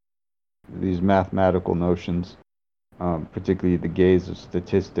these mathematical notions, particularly the gaze of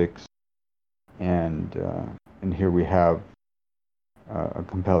statistics. And here we have a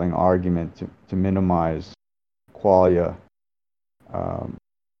compelling argument to minimize qualia,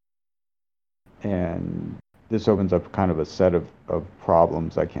 and this opens up kind of a set of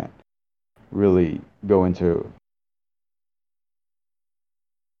problems. I can't really go into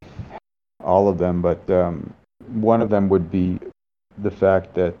all of them, but one of them would be the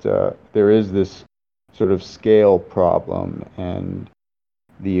fact that there is this sort of scale problem and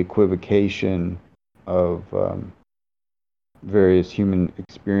the equivocation of various human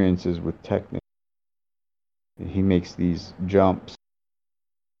experiences with technique. He makes these jumps,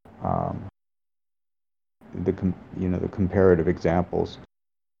 the comparative examples,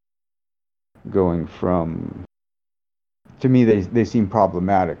 going from, to me they seem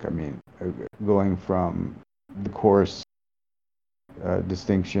problematic. I mean, going from the coarse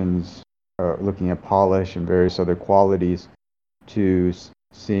distinctions, looking at polish and various other qualities, to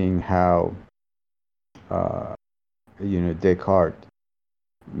seeing how Descartes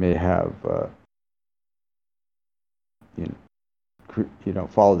may have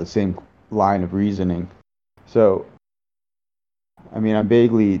follow the same line of reasoning. So, I mean, I'm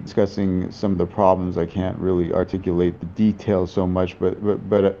vaguely discussing some of the problems. I can't really articulate the details so much, but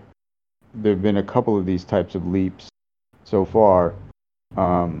there have been a couple of these types of leaps so far,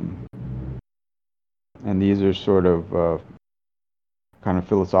 and these are sort of kind of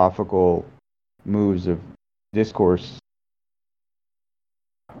philosophical moves of discourse,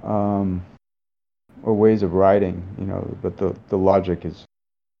 or ways of writing, but the logic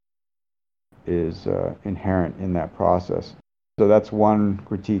is inherent in that process. So that's one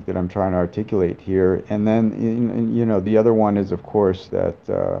critique that I'm trying to articulate here. And then, the other one is, of course, that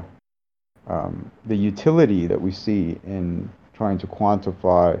the utility that we see in trying to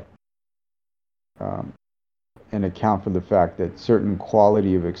quantify and account for the fact that certain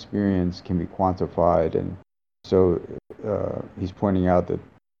quality of experience can be quantified. And so he's pointing out that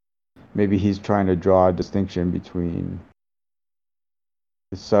maybe he's trying to draw a distinction between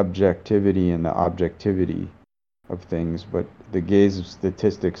the subjectivity and the objectivity of things, but the gaze of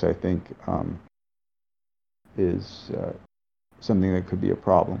statistics, I think, is something that could be a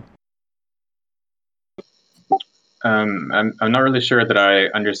problem. I'm not really sure that I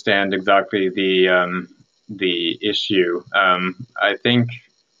understand exactly the issue. I think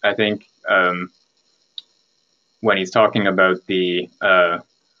when he's talking about the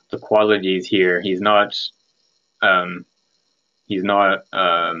qualities here, he's not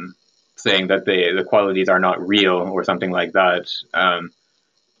saying that the qualities are not real or something like that.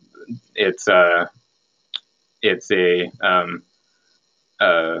 It's a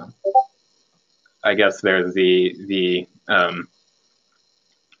I guess there's the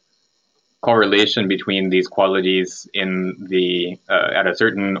correlation between these qualities in the at a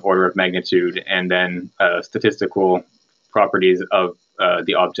certain order of magnitude, and then statistical properties of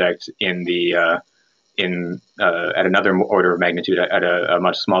the object in the at another order of magnitude, at a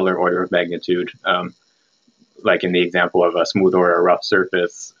much smaller order of magnitude, like in the example of a smooth or a rough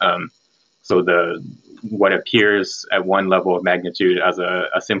surface. So what appears at one level of magnitude as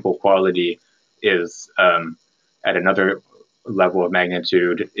a simple quality is at another level of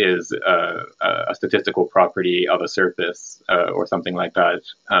magnitude is a statistical property of a surface or something like that.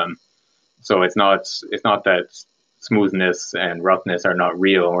 So it's not that smoothness and roughness are not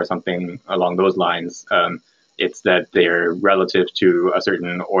real or something along those lines. It's that they're relative to a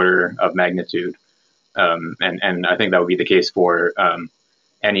certain order of magnitude. And I think that would be the case for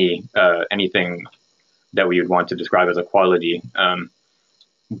anything that we would want to describe as a quality.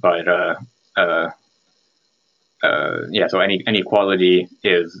 So any quality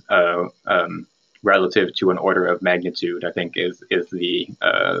is relative to an order of magnitude, I think is the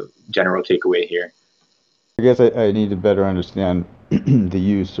general takeaway here. I guess I need to better understand the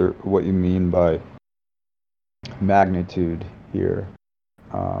use or what you mean by magnitude here.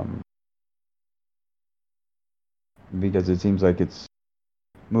 Because it seems like it's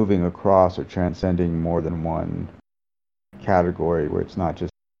moving across or transcending more than one category, where it's not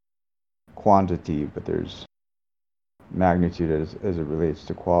just quantity, but there's magnitude as it relates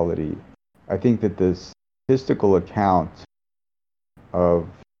to quality. I think that the statistical account of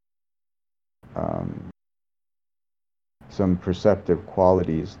some perceptive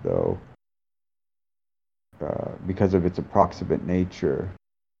qualities, though, because of its approximate nature,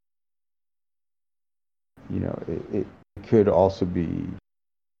 it could also be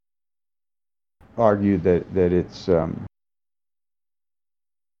argued that it's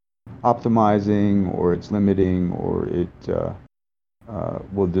optimizing, or it's limiting, or it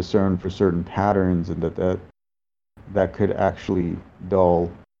will discern for certain patterns, and that could actually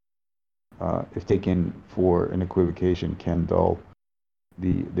dull, if taken for an equivocation, can dull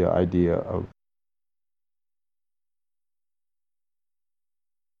the idea of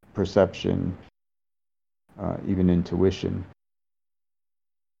perception, even intuition.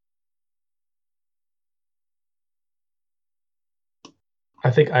 I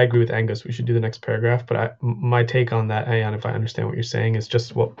think I agree with Angus. We should do the next paragraph. But my take on that, Ayan, if I understand what you're saying, is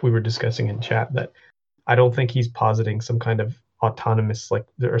just what we were discussing in chat, that I don't think he's positing some kind of autonomous, like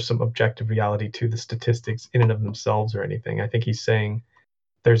there are some objective reality to the statistics in and of themselves or anything. I think he's saying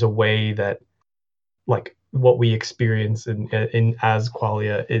there's a way that, like, what we experience in as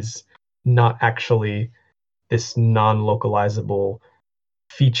qualia is not actually this non-localizable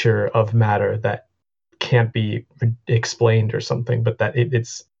feature of matter that can't be explained or something, but that we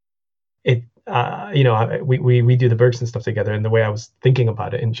do the Bergson stuff together, and the way I was thinking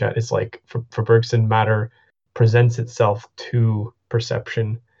about it in chat is like for Bergson, matter presents itself to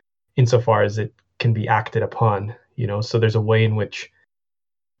perception insofar as it can be acted upon, so there's a way in which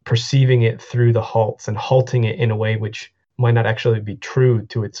perceiving it through the halts and halting it in a way which might not actually be true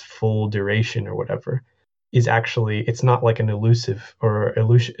to its full duration or whatever is actually, it's not like an elusive or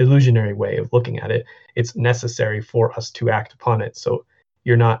illusionary way of looking at it. It's necessary for us to act upon it. So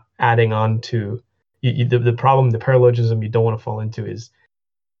you're not adding on to the problem, the paralogism you don't want to fall into is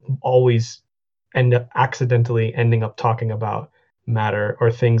always accidentally ending up talking about matter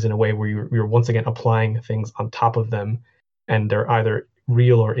or things in a way where you're once again applying things on top of them, and they're either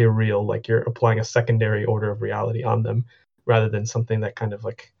real or irreal, like you're applying a secondary order of reality on them rather than something that kind of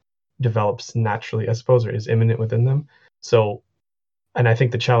like develops naturally, I suppose, or is immanent within them. So, and I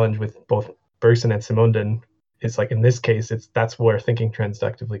think the challenge with both Bergson and Simondon is, like, in this case, that's where thinking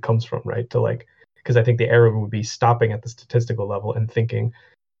transductively comes from, right? To like, because I think the error would be stopping at the statistical level and thinking,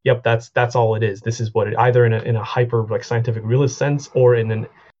 yep, that's all it is. This is what it, either in a hyper like scientific realist sense or in an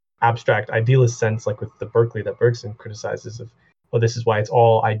abstract idealist sense, like with the Berkeley that Bergson criticizes of, well, this is why it's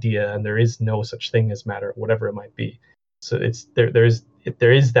all idea and there is no such thing as matter, whatever it might be. So it's there is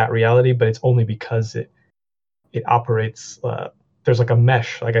that reality, but it's only because it operates. There's like a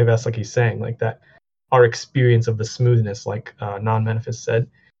mesh, like I guess, like he's saying, like that. Our experience of the smoothness, like Non-Manifest said,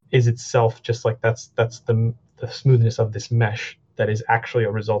 is itself just like that's the smoothness of this mesh that is actually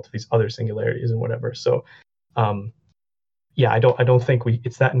a result of these other singularities and whatever. So, I don't think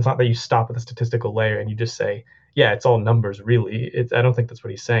it's not that you stop at the statistical layer and you just say, yeah, it's all numbers. Really, I don't think that's what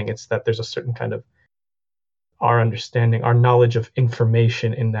he's saying. It's that there's a certain kind of our understanding, our knowledge of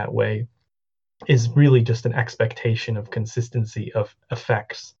information in that way is really just an expectation of consistency of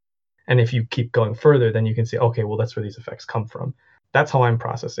effects. And if you keep going further, then you can say, okay, well, that's where these effects come from. That's how I'm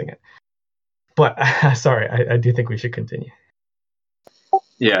processing it. But sorry, I do think we should continue.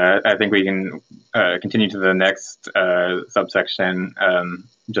 Yeah, I think we can continue to the next subsection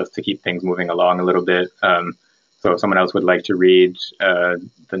just to keep things moving along a little bit. So if someone else would like to read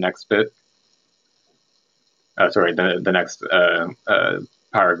the next bit. The next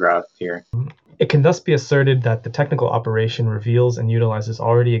paragraph here. It can thus be asserted that the technical operation reveals and utilizes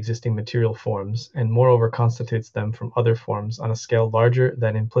already existing material forms, and moreover constitutes them from other forms on a scale larger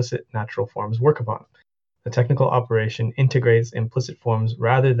than implicit natural forms work upon. The technical operation integrates implicit forms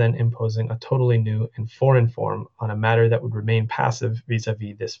rather than imposing a totally new and foreign form on a matter that would remain passive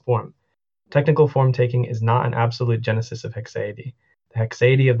vis-a-vis this form. Technical form taking is not an absolute genesis of hexaity. The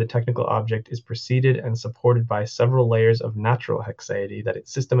hexaity of the technical object is preceded and supported by several layers of natural hexaity that it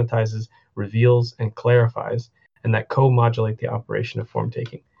systematizes, reveals, and clarifies, and that co-modulate the operation of form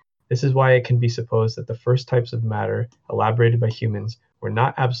taking. This is why it can be supposed that the first types of matter elaborated by humans were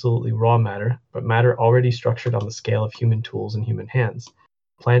not absolutely raw matter, but matter already structured on the scale of human tools and human hands.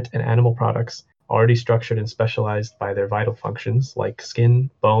 Plant and animal products, already structured and specialized by their vital functions, like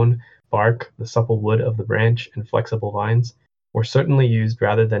skin, bone, bark, the supple wood of the branch, and flexible vines, were certainly used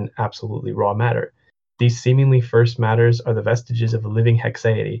rather than absolutely raw matter. These seemingly first matters are the vestiges of a living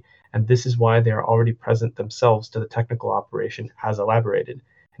hexaity, and this is why they are already present themselves to the technical operation as elaborated,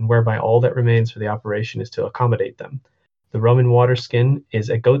 and whereby all that remains for the operation is to accommodate them. The Roman water skin is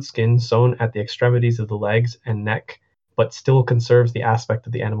a goat skin sewn at the extremities of the legs and neck, but still conserves the aspect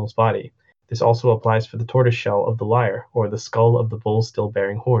of the animal's body. This also applies for the tortoise shell of the lyre, or the skull of the bull still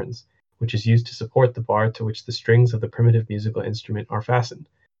bearing horns, which is used to support the bar to which the strings of the primitive musical instrument are fastened.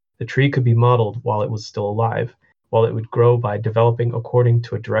 The tree could be modeled while it was still alive, while it would grow by developing according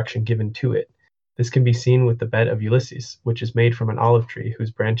to a direction given to it. This can be seen with the bed of Ulysses, which is made from an olive tree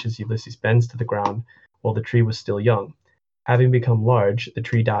whose branches Ulysses bends to the ground while the tree was still young. Having become large, the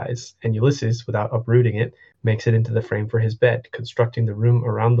tree dies, and Ulysses, without uprooting it, makes it into the frame for his bed, constructing the room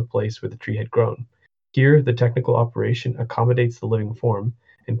around the place where the tree had grown. Here, the technical operation accommodates the living form,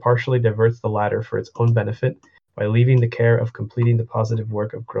 and partially diverts the latter for its own benefit by leaving the care of completing the positive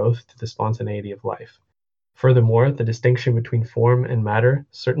work of growth to the spontaneity of life. Furthermore, the distinction between form and matter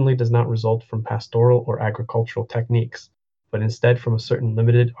certainly does not result from pastoral or agricultural techniques, but instead from certain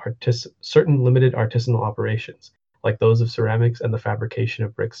limited artisanal operations, like those of ceramics and the fabrication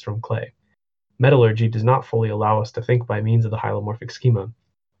of bricks from clay. Metallurgy does not fully allow us to think by means of the hylomorphic schema,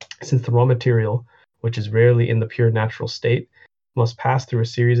 since the raw material, which is rarely in the pure natural state, must pass through a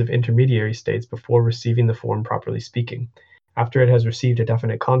series of intermediary states before receiving the form properly speaking. After it has received a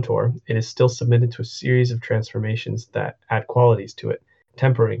definite contour, it is still submitted to a series of transformations that add qualities to it,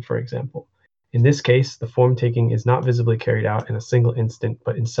 tempering, for example. In this case, the form taking is not visibly carried out in a single instant,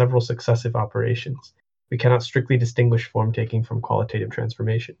 but in several successive operations. We cannot strictly distinguish form taking from qualitative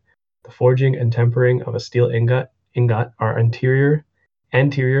transformation. The forging and tempering of a steel ingot are anterior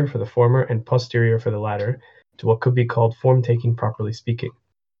for the former and posterior for the latter, to what could be called form-taking properly speaking.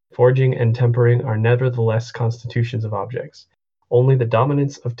 Forging and tempering are nevertheless constitutions of objects. Only the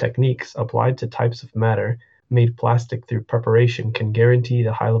dominance of techniques applied to types of matter made plastic through preparation can guarantee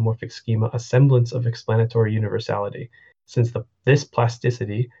the hylomorphic schema a semblance of explanatory universality, since this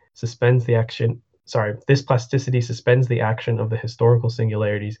plasticity suspends the action of the historical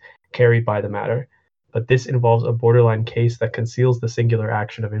singularities carried by the matter, but this involves a borderline case that conceals the singular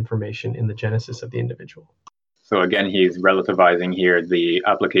action of information in the genesis of the individual. So again, he's relativizing here the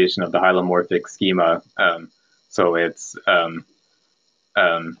application of the hylomorphic schema. So it's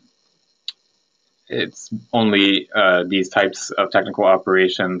only these types of technical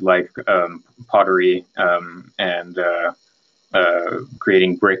operations like pottery and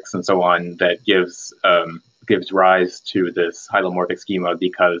creating bricks and so on that gives rise to this hylomorphic schema,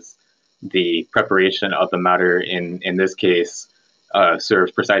 because the preparation of the matter in this case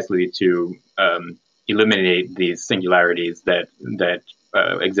serves precisely to eliminate these singularities that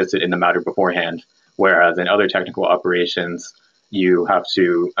existed in the matter beforehand, whereas in other technical operations you have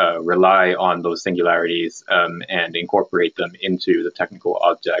to rely on those singularities and incorporate them into the technical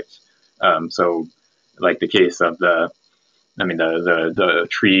object. So like the case of the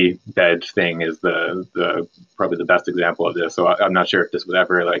tree bed thing is the probably the best example of this. So I'm not sure if this was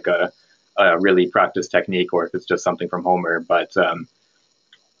ever like a really practiced technique or if it's just something from Homer, but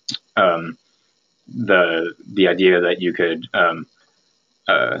the idea that you could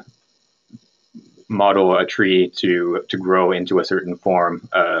model a tree to grow into a certain form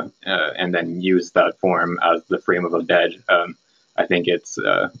and then use that form as the frame of a bed. I think it's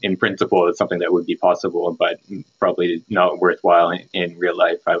in principle it's something that would be possible, but probably not worthwhile in real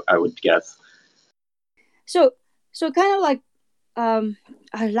life, I would guess. So kind of like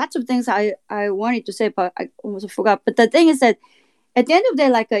lots of things I wanted to say, but I almost forgot. But the thing is that at the end of the day,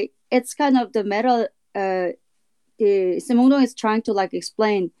 like it's kind of the meta. The Simondon is trying to like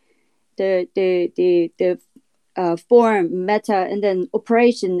explain the form, meta, and then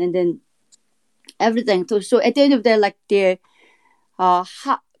operation, and then everything. So at the end of the day, like the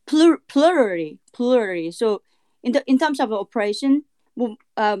plurality. So in terms of operation,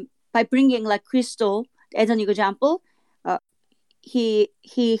 by bringing like crystal as an example, he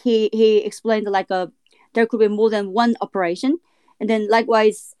explained like there could be more than one operation, and then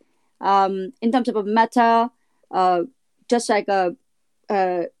likewise, in terms of a meta, just like a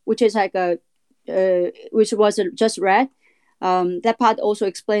which is like a which was just read. That part also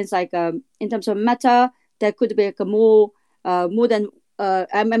explains like in terms of meta, there could be like a more than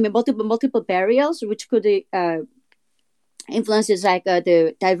I mean multiple barriers which could influences like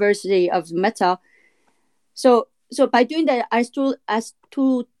the diversity of meta. So by doing that,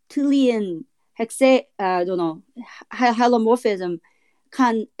 Aristotelian hylomorphism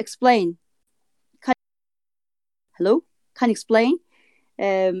can explain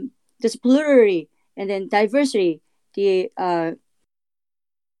this plurality and then diversity, the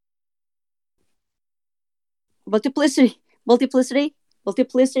multiplicity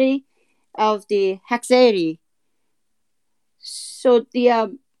of the hexaedy. So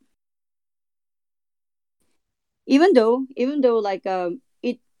the even though like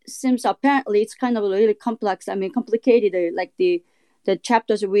it seems apparently it's kind of really complex. I mean, complicated, like the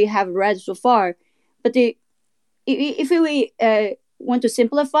chapters we have read so far. But if we want to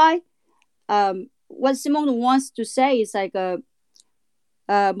simplify, what Simon wants to say is like a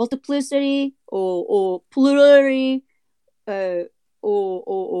multiplicity or plurality or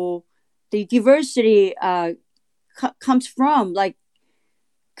the diversity comes from like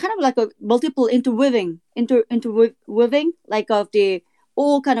kind of like a multiple interweaving like of the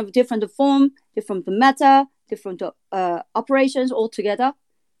all kind of different form, different meta, different operations all together.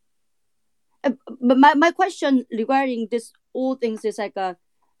 But my question regarding this all things is like a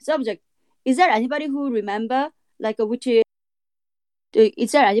subject. Is there anybody who remember like which is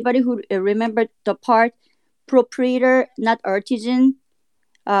there anybody who remember the part proprietor, not artisan,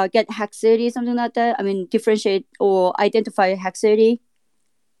 get hexaedy, something like that? I mean, differentiate or identify hexaedy.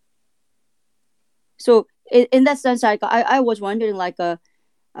 So in that sense, like I was wondering, like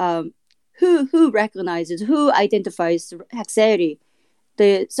who recognizes, who identifies hexaedy,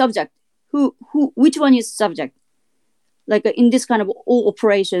 the subject, which one is subject? Like in this kind of all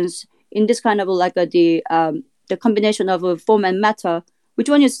operations, in this kind of like the combination of form and matter, which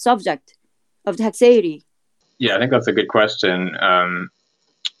one is subject of the hexaedy? Yeah, I think that's a good question.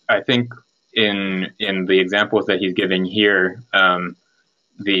 I think in the examples that he's giving here,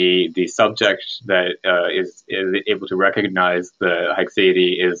 the subject that is able to recognize the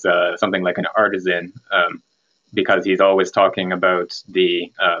hexaedy is something like an artisan, because he's always talking about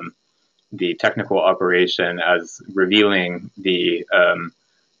the technical operation as revealing the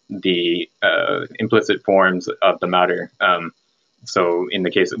implicit forms of the matter. So in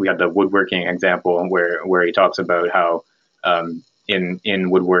the case, we have the woodworking example where he talks about how in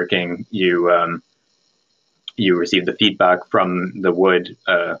woodworking you receive the feedback from the wood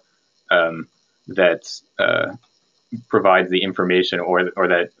that provides the information or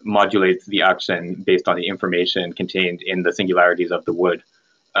that modulates the action based on the information contained in the singularities of the wood.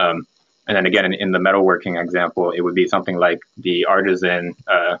 And then again, in the metalworking example, it would be something like the artisan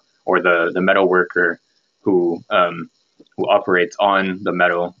or the metal worker who operates on the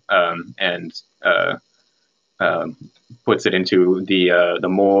metal and puts it into the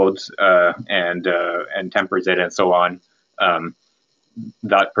mold and tempers it and so on.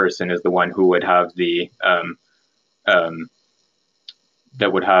 That person is the one who would have the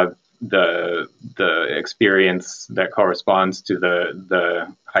experience that corresponds to the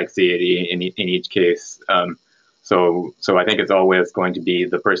hexaedy in each case. So I think it's always going to be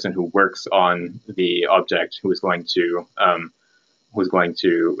the person who works on the object who is going to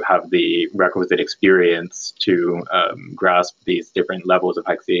have the requisite experience to grasp these different levels of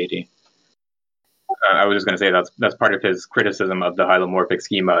hexaedy. I was just going to say that's part of his criticism of the hylomorphic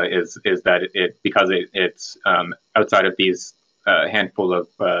schema is that because it's outside of these handful of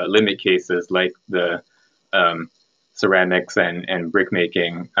limit cases like the ceramics and brick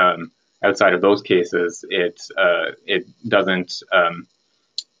making. Outside of those cases, it doesn't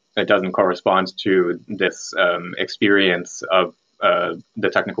correspond to this experience of the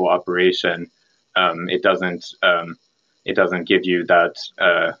technical operation. It doesn't give you that.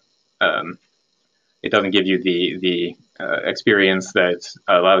 It doesn't give you the experience that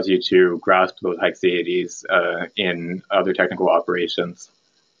allows you to grasp those hexaedies in other technical operations.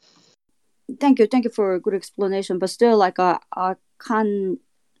 Thank you for a good explanation. But still, like I can't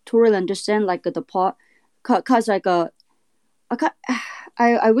totally understand like the part, cause like I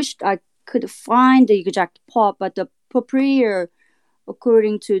wish I could find the exact part, but the proprietor,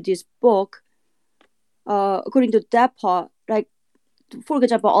 according to this book, according to that part, like for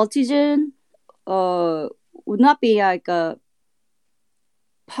example, autism, would not be like a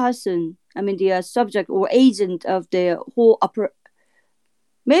person. I mean, the subject or agent of the whole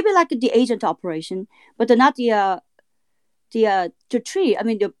maybe like the agent operation, but not the tree. I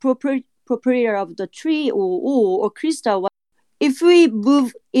mean, the proprietor of the tree or crystal. If we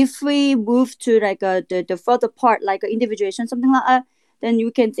move to like the further part, like individuation, something like that, then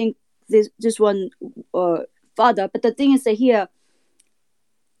you can think this one further. But the thing is that here,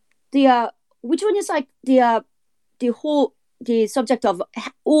 the which one is like the whole the subject of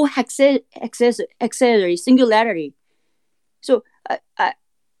all accessory singularity. So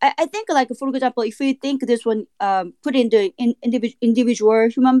I think like for example, if we think this one put in the individual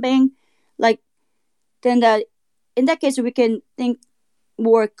human being, like then in that case we can think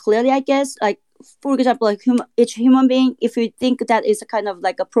more clearly, I guess. Like for example, like each human being, if you think that is a kind of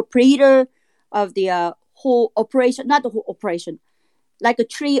like a proprietor of the whole operation, not the whole operation, like a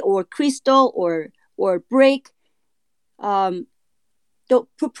tree or crystal or brick, the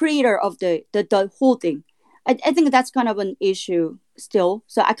proprietor of the whole thing. I think that's kind of an issue still.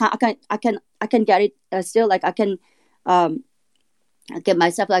 So I can get it still. Like I can get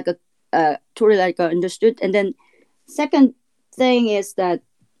myself like a totally like understood. And then second thing is that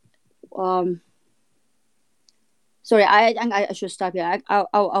sorry, I should stop here.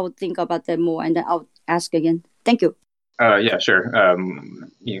 I'll think about that more and then I'll ask again. Thank you. Yeah, sure.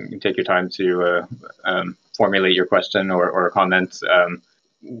 You can take your time to formulate your question or comment.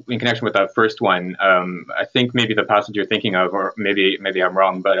 In connection with that first one, I think maybe the passage you're thinking of, or maybe I'm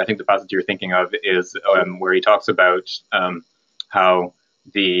wrong, but I think the passage you're thinking of is where he talks about how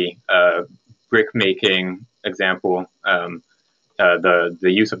the brick making example, the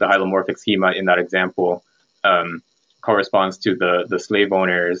use of the hylomorphic schema in that example corresponds to the slave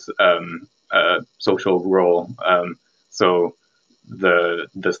owner's social role. So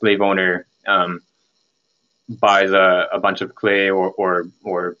the slave owner buys a bunch of clay or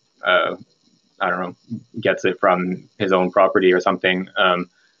I don't know, gets it from his own property or something,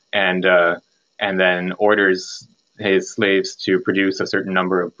 and then orders his slaves to produce a certain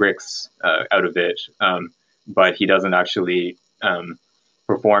number of bricks out of it, but he doesn't actually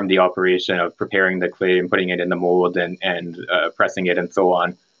perform the operation of preparing the clay and putting it in the mold and pressing it and so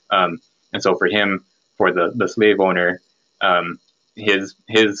on. And so for him, for the slave owner, his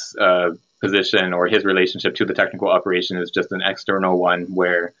position or his relationship to the technical operation is just an external one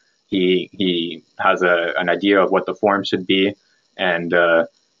where he has an idea of what the form should be, and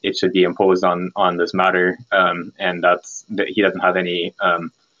it should be imposed on this matter, and that he doesn't have any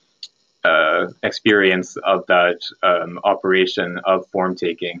experience of that operation of form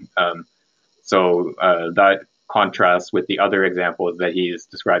taking. So that contrasts with the other examples that he's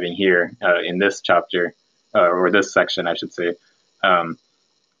describing here in this chapter, or this section, I should say,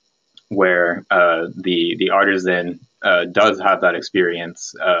 where the artisan does have that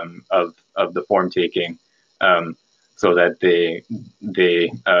experience of the form taking, so that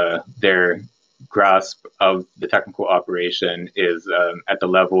their grasp of the technical operation is at the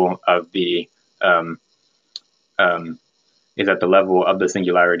level of the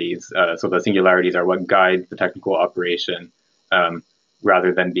singularities. So the singularities are what guide the technical operation,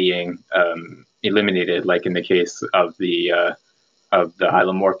 rather than being eliminated, like in the case of the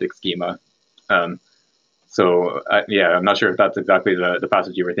hylomorphic schema. So I'm not sure if that's exactly the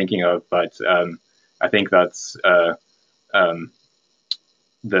passage you were thinking of, but I think that's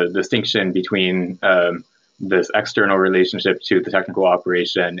the distinction between this external relationship to the technical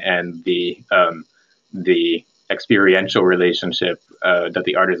operation and the experiential relationship that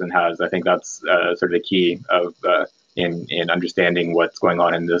the artisan has. I think that's sort of the key of in understanding what's going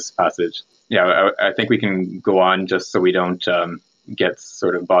on in this passage. Yeah, I think we can go on just so we don't get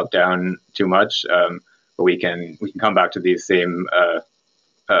sort of bogged down too much, but we can come back to these same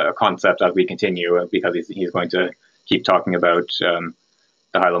concepts as we continue, because he's going to keep talking about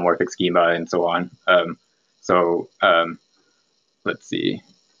the hylomorphic schema and so on. Let's see.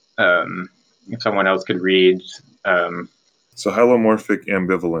 If someone else could read. So hylomorphic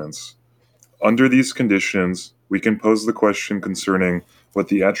ambivalence. Under these conditions, we can pose the question concerning what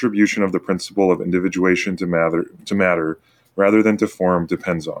the attribution of the principle of individuation to matter rather than to form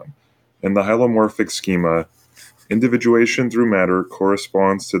depends on. In the hylomorphic schema, individuation through matter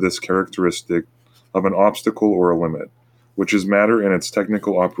corresponds to this characteristic of an obstacle or a limit, which is matter in its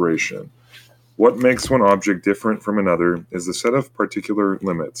technical operation. What makes one object different from another is the set of particular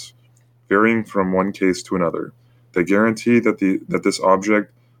limits, varying from one case to another, that guarantee that this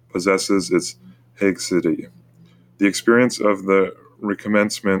object possesses its haecity. The experience of the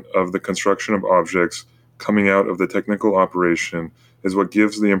recommencement of the construction of objects coming out of the technical operation is what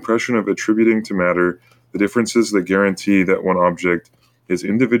gives the impression of attributing to matter the differences that guarantee that one object is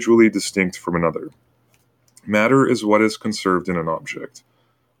individually distinct from another. Matter is what is conserved in an object.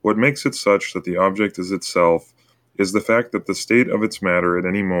 What makes it such that the object is itself is the fact that the state of its matter at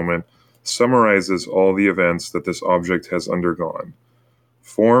any moment summarizes all the events that this object has undergone.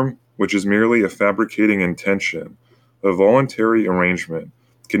 Form, which is merely a fabricating intention, a voluntary arrangement,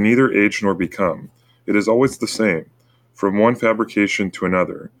 can neither age nor become. It is always the same, from one fabrication to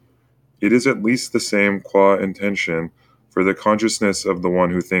another. It is at least the same qua intention for the consciousness of the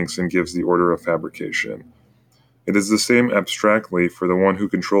one who thinks and gives the order of fabrication. It is the same abstractly for the one who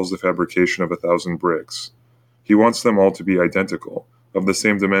controls the fabrication of 1,000 bricks. He wants them all to be identical, of the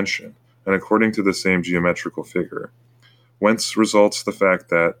same dimension, and according to the same geometrical figure. Whence results the fact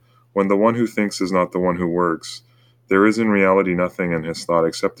that, when the one who thinks is not the one who works, there is in reality nothing in his thought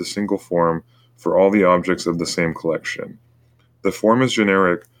except a single form for all the objects of the same collection. The form is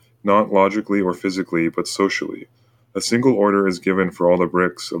generic, not logically or physically, but socially. A single order is given for all the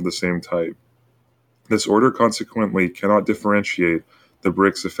bricks of the same type. This order consequently cannot differentiate the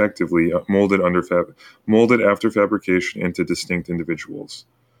bricks effectively molded after fabrication into distinct individuals.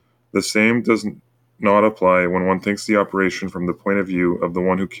 The same does not apply when one thinks the operation from the point of view of the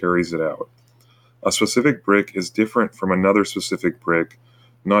one who carries it out. A specific brick is different from another specific brick,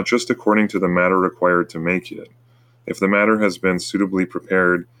 not just according to the matter required to make it. If the matter has been suitably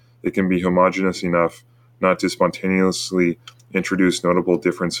prepared, it can be homogeneous enough not to spontaneously introduce notable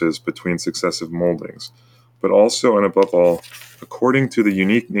differences between successive moldings, but also and above all, according to the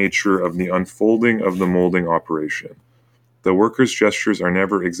unique nature of the unfolding of the molding operation. The worker's gestures are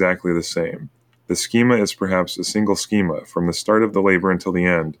never exactly the same. The schema is perhaps a single schema from the start of the labor until the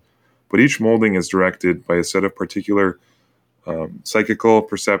end, but each molding is directed by a set of particular psychical,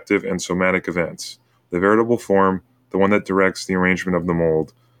 perceptive, and somatic events. The veritable form, the one that directs the arrangement of the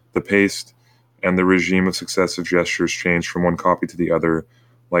mold, the paste, and the regime of successive gestures change from one copy to the other,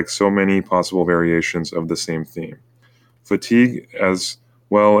 like so many possible variations of the same theme. Fatigue, as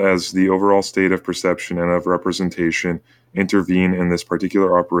well as the overall state of perception and of representation, intervene in this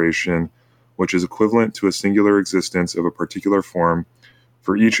particular operation, which is equivalent to a singular existence of a particular form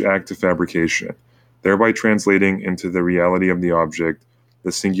for each act of fabrication, thereby translating into the reality of the object,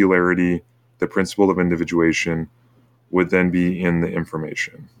 the singularity, the principle of individuation, would then be in the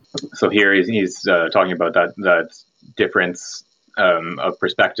information. So here he's talking about that difference of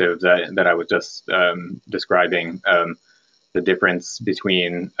perspective that I was just describing, the difference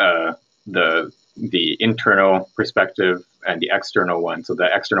between the internal perspective and the external one. So the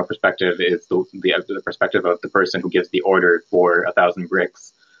external perspective is the perspective of the person who gives the order for 1,000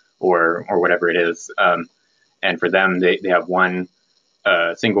 bricks or whatever it is, and for them they have one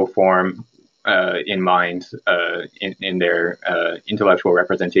single form in mind in their intellectual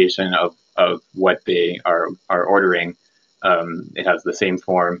representation of what they are ordering. It has the same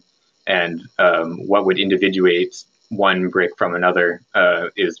form, and what would individuate one brick from another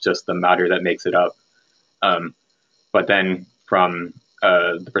is just the matter that makes it up. But then from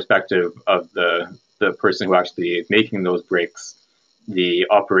the perspective of the person who actually is making those bricks, the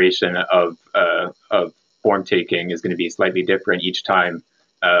operation of form taking is going to be slightly different each time.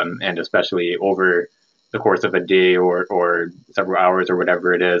 And especially over the course of a day or several hours or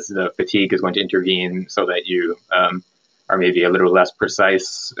whatever it is, the fatigue is going to intervene so that you are maybe a little less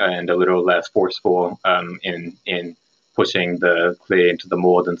precise and a little less forceful in pushing the clay into the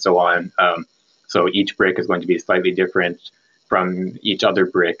mold and so on. So each brick is going to be slightly different from each other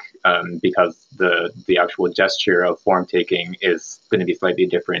brick because the actual gesture of form taking is going to be slightly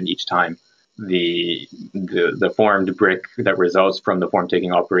different each time. The formed brick that results from the form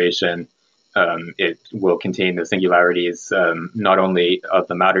taking operation, it will contain the singularities not only of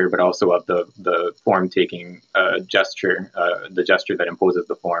the matter but also of the form taking gesture, the gesture that imposes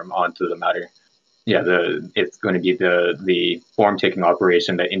the form onto the matter. Yeah, it's going to be the form taking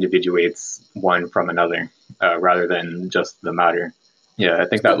operation that individuates one from another rather than just the matter. Yeah, I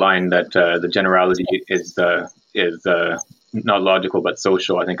think that line that the generality is not logical but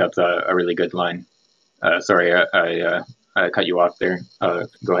social. I think that's a really good line. Sorry, I cut you off there.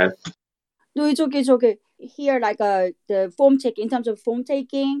 Go ahead. No, it's okay. It's okay. Here, like the form taking, in terms of form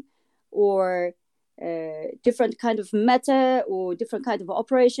taking, or different kind of matter or different kind of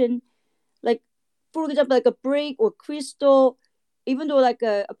operation. Like, for example, like a brick or crystal, even though like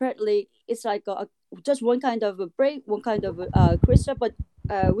apparently it's like just one kind of a break, one kind of crystal, but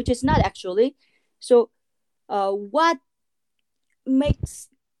which is not actually. So what makes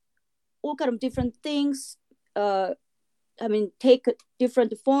all kind of different things take a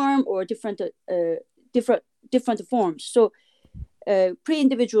different form or different forms. So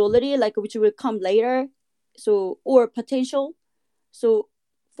pre-individuality, like which will come later, so or potential. So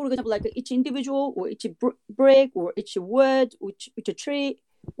for example, like each individual or each brick or each wood, each tree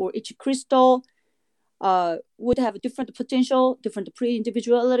or each crystal would have a different potential, different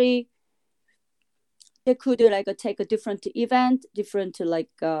pre-individuality. They could like take a different event, different like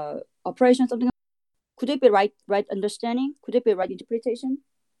operation, something. Could it be right understanding? Could it be right interpretation?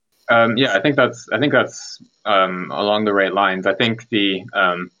 Yeah, I think that's along the right lines. I think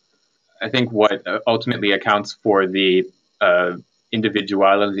what ultimately accounts for the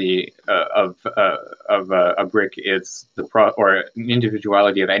individuality of a brick is or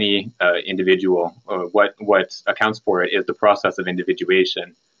individuality of any individual. What accounts for it is the process of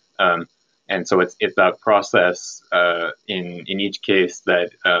individuation, and so it's that process in each case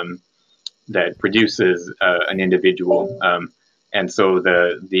that produces an individual, and so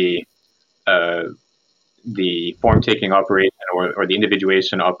the form taking operation or the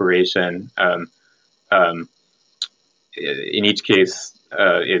individuation operation in each case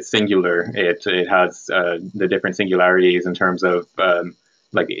is singular. It has the different singularities in terms of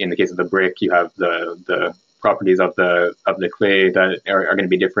like in the case of the brick, you have the properties of the clay that are going to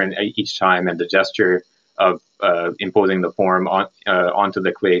be different each time, and the gesture of imposing the form onto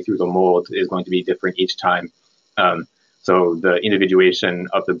the clay through the mold is going to be different each time. So the individuation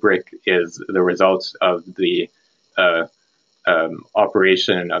of the brick is the result of the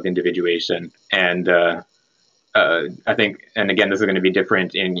operation of individuation, and I think, and again, this is going to be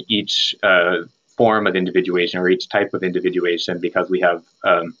different in each form of individuation or each type of individuation, because we have,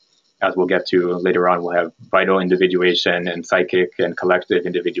 as we'll get to later on, we'll have vital individuation and psychic and collective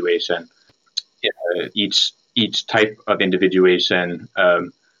individuation. Each type of individuation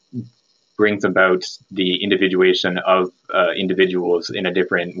brings about the individuation of individuals in a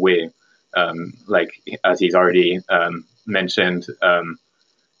different way. Like as he's already mentioned,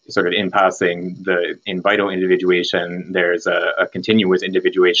 sort of in passing, in vital individuation, there's a continuous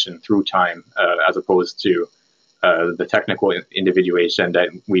individuation through time, as opposed to the technical individuation that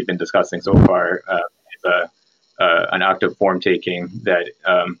we've been discussing so far. An active form taking that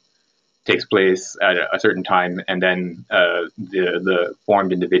takes place at a certain time, and then the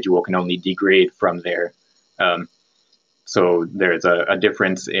formed individual can only degrade from there. So there's a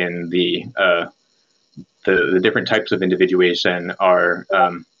difference in the different types of individuation are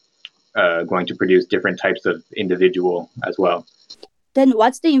going to produce different types of individual as well. Then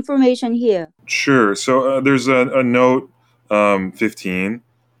what's the information here? Sure. So there's a note 15,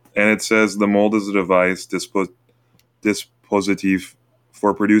 and it says the mold is a device dispositive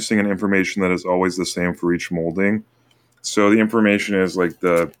for producing an information that is always the same for each molding. So the information is like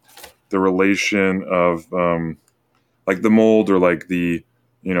the relation of like the mold or like the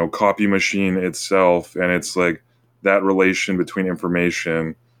copy machine itself, and it's like that relation between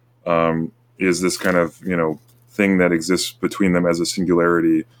information is this kind of thing that exists between them as a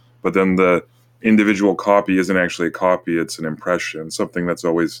singularity, but then the individual copy isn't actually a copy, it's an impression, something that's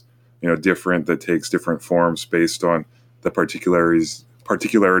always different, that takes different forms based on the particularities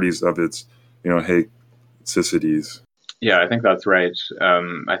of its haecicities. Yeah, I think that's right.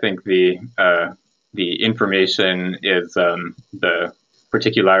 I think the information is the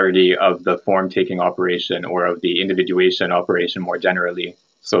particularity of the form taking operation or of the individuation operation more generally.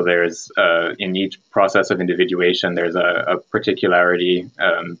 So there's in each process of individuation, there's a particularity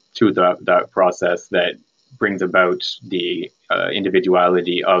to that process that brings about the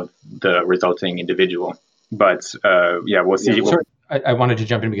individuality of the resulting individual. But yeah, we'll see. Sorry, I wanted to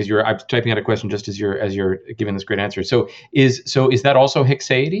jump in because I was typing out a question just as you're giving this great answer. So is that also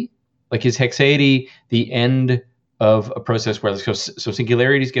hexaity? Like, is hexaity the end of a process where so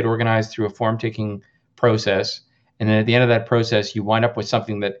singularities get organized through a form taking process, and then at the end of that process, you wind up with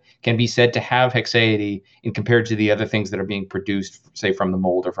something that can be said to have hexaity in compared to the other things that are being produced, say, from the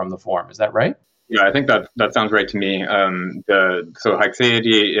mold or from the form. Is that right? Yeah, I think that sounds right to me. So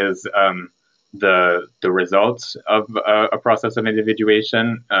hexaity is the result of a process of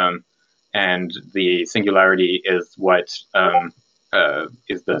individuation, and the singularity is what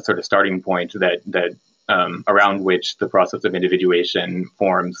is the sort of starting point that around which the process of individuation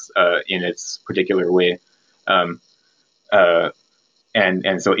forms in its particular way.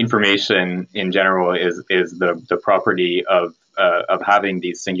 And so information in general is the property of having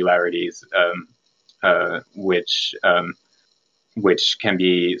these singularities, which which can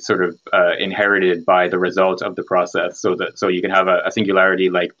be sort of inherited by the result of the process. So you can have a singularity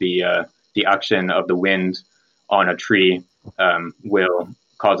like the action of the wind on a tree will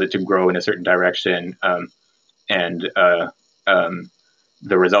cause it to grow in a certain direction, and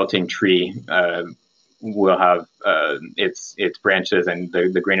the resulting tree will have its branches, and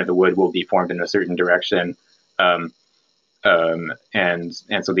the grain of the wood will be formed in a certain direction. And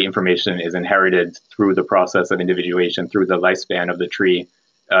so the information is inherited through the process of individuation, through the lifespan of the tree.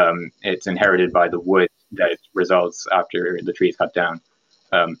 It's inherited by the wood that results after the tree is cut down.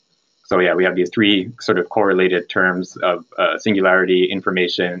 So yeah, we have these three sort of correlated terms of singularity,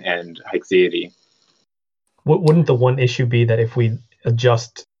 information, and haixeity. Wouldn't the one issue be that if we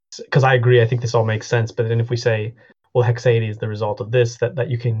adjust, because I agree, I think this all makes sense, but then if we say, well, haixeity is the result of this, that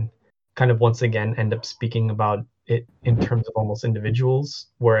you can kind of once again end up speaking about it in terms of almost individuals,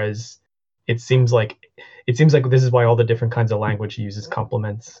 whereas it seems like this is why all the different kinds of language uses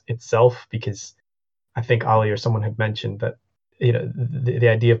complements itself, because I think Ali or someone had mentioned that, you know, the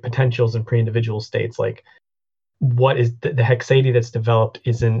idea of potentials in pre-individual states, like what is the haixeity that's developed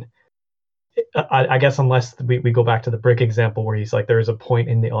isn't, I guess, unless we go back to the brick example where he's like, there is a point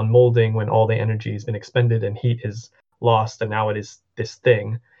in the unmolding when all the energy has been expended and heat is lost, and now it is this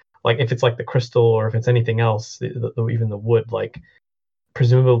thing. Like if it's like the crystal or if it's anything else, even the wood, like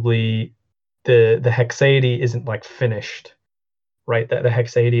presumably the haixeity isn't like finished, right? That the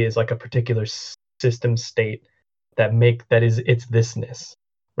haixeity is like a particular system state that is its thisness,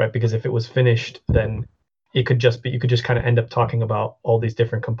 right? Because if it was finished, then it could just be, you could just kind of end up talking about all these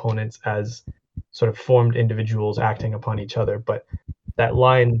different components as sort of formed individuals acting upon each other. But that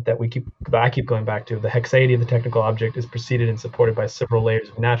line that I keep going back to, the haixeity of the technical object is preceded and supported by several layers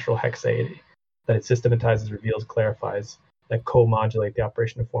of natural haixeity that it systematizes, reveals, clarifies, that co-modulate the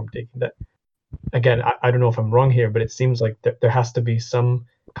operation of form taking. That, again, I don't know if I'm wrong here, but it seems like there has to be some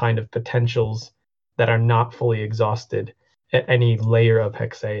kind of potentials that are not fully exhausted at any layer of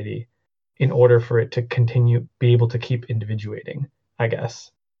haixeity in order for it to be able to keep individuating, I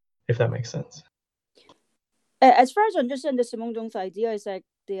guess, if that makes sense. As far as I understand, the Simondong's idea is like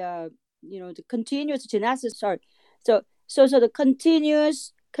the continuous genesis. Sorry, so the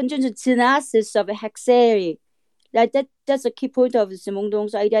continuous genesis of a haixeity, that's a key point of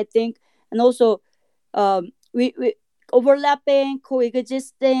Simondong's idea, I think, and also we overlapping,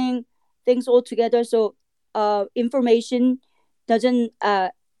 coexisting things all together. So information doesn't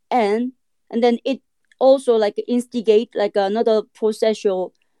end, and then it also like instigate like another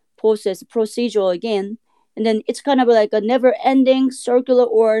procedural again. And then it's kind of like a never-ending circular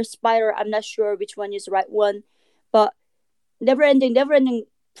or spiral. I'm not sure which one is the right one, but never-ending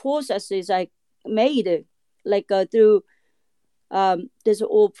process is like made like through this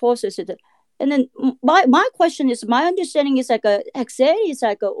whole process. And then my question is, my understanding is like a haixeity is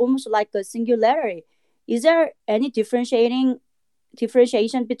like almost like a singularity. Is there any differentiation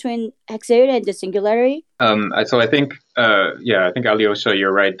between haixeity and the singularity? So I think, I think Alyosha,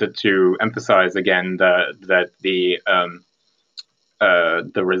 you're right to emphasize again that the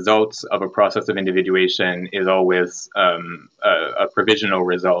results of a process of individuation is always a provisional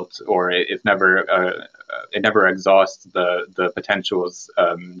result, or it never exhausts the potentials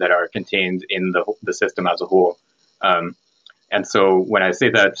that are contained in the system as a whole. And so when I say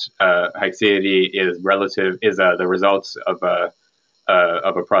that haixeity is the results of a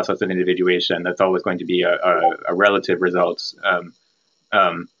process of individuation, that's always going to be a relative result.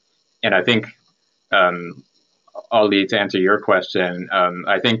 And I think, Ali, to answer your question,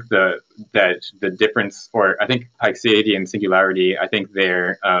 I think that the difference, or I think haixeity and singularity, I think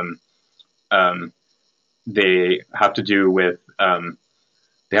they have to do with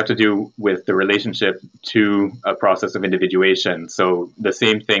the relationship to a process of individuation. So the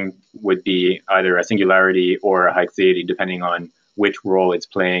same thing would be either a singularity or a haixeity, depending on which role it's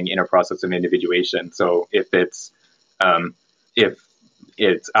playing in a process of individuation. So if it's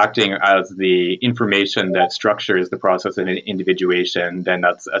acting as the information that structures the process of individuation, then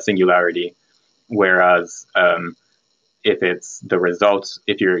that's a singularity. Whereas if it's the result,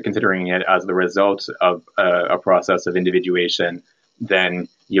 if you're considering it as the result of a process of individuation, then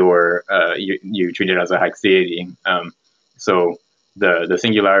you treat it as a haixeity. So the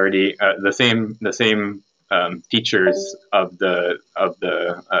singularity, the same features of the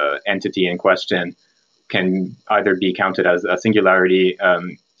entity in question can either be counted as a singularity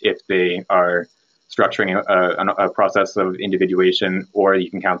if they are structuring a process of individuation, or you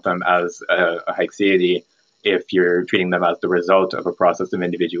can count them as a haixeity if you're treating them as the result of a process of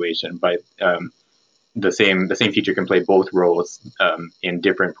individuation. But the same feature can play both roles in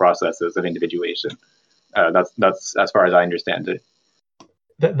different processes of individuation. That's as far as I understand it.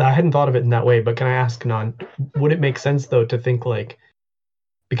 I hadn't thought of it in that way, but can I ask, Nan, would it make sense though to think like,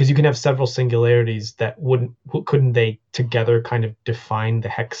 because you can have several singularities that couldn't they together kind of define the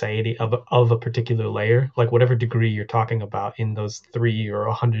hexaity of a particular layer, like whatever degree you're talking about in those 3 or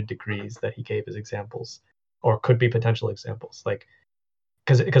 100 degrees that he gave as examples, or could be potential examples, like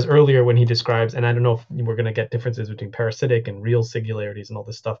because earlier when he describes, and I don't know if we're going to get differences between parasitic and real singularities and all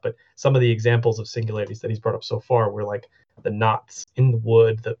this stuff, but some of the examples of singularities that he's brought up so far were like the knots in the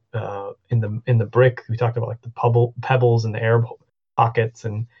wood, in the brick. We talked about like the pebbles and the air pockets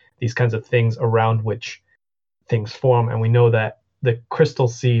and these kinds of things around which things form. And we know that the crystal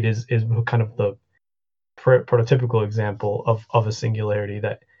seed is kind of the prototypical example of a singularity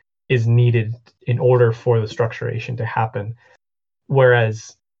that is needed in order for the structuration to happen.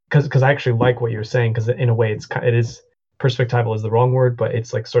 Whereas, because I actually like what you're saying, because in a way it is perspectival is the wrong word, but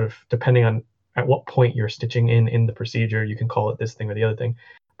it's like sort of depending on at what point you're stitching in the procedure, you can call it this thing or the other thing.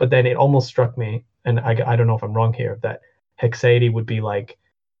 But then it almost struck me, and I don't know if I'm wrong here, that hexaity would be like,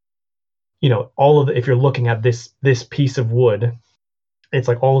 all of if you're looking at this piece of wood, it's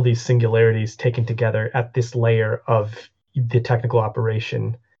like all of these singularities taken together at this layer of the technical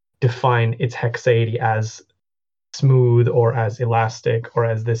operation define its hexaity as smooth or as elastic or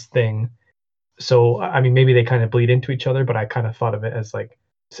as this thing. So I mean, maybe they kind of bleed into each other, but I kind of thought of it as like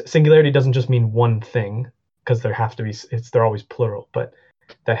singularity doesn't just mean one thing, because they're always plural, but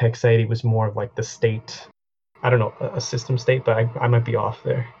that hexaity was more of like the state, I don't know, a system state, but I might be off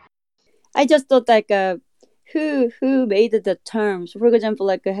there. I just thought like who made the terms. For example,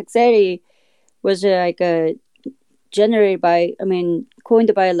 like hexaity was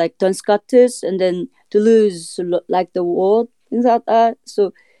coined by like Duns Scotus and then Deleuze, like the word, things like that.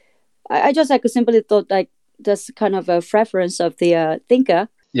 So I just like simply thought like that's kind of a preference of the thinker.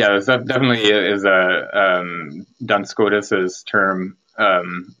 Yeah, that definitely is a Duns Scotus's term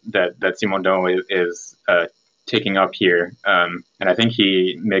that Simondon is taking up here, and I think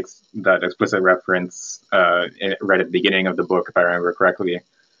he makes that explicit reference right at the beginning of the book, if I remember correctly,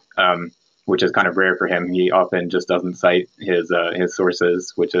 which is kind of rare for him. He often just doesn't cite his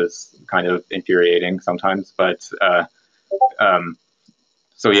sources, which is kind of infuriating sometimes. But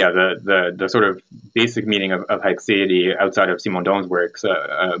so yeah, the sort of basic meaning of hexaity outside of Simondon's works,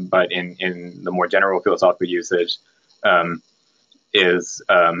 but in the more general philosophical usage, is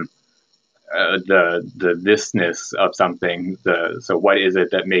the thisness of something. So what is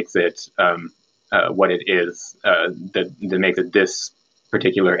it that makes it what it is, that makes it this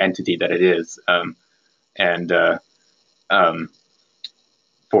particular entity that it is, and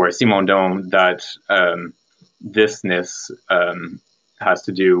for Simondon, that thisness has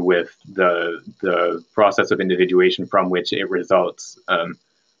to do with the process of individuation from which it results,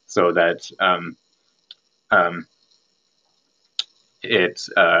 so that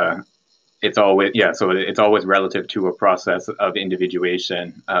it's always relative to a process of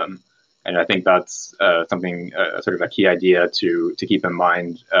individuation, and I think that's something sort of a key idea to keep in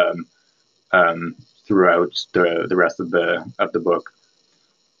mind throughout the rest of the book.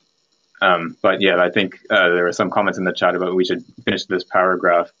 But yeah, I think there were some comments in the chat about we should finish this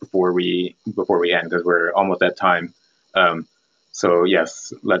paragraph before we end, because we're almost at time. So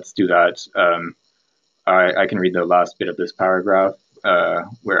yes, let's do that. I can read the last bit of this paragraph.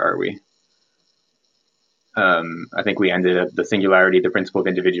 Where are we? I think we ended at the singularity, the principle of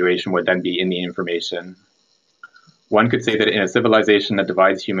individuation would then be in the information. One could say that in a civilization that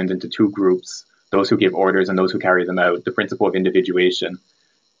divides humans into two groups, those who give orders and those who carry them out, the principle of individuation,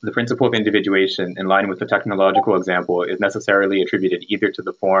 in line with the technological example, is necessarily attributed either to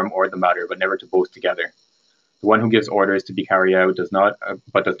the form or the matter, but never to both together. The one who gives orders to be carried out does not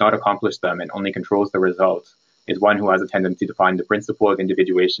accomplish them and only controls the result, is one who has a tendency to find the principle of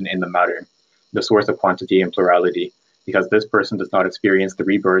individuation in the matter, the source of quantity and plurality, because this person does not experience the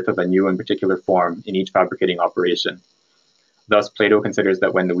rebirth of a new and particular form in each fabricating operation. Thus, Plato considers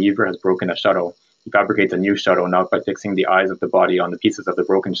that when the weaver has broken a shuttle, he fabricates a new shuttle not by fixing the eyes of the body on the pieces of the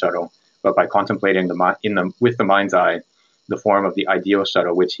broken shuttle, but by contemplating with the mind's eye the form of the ideal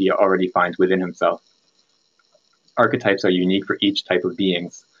shuttle which he already finds within himself. Archetypes are unique for each type of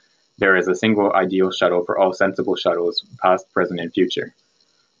beings. There is a single ideal shuttle for all sensible shuttles, past, present, and future.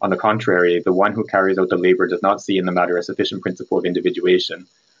 On the contrary, the one who carries out the labor does not see in the matter a sufficient principle of individuation,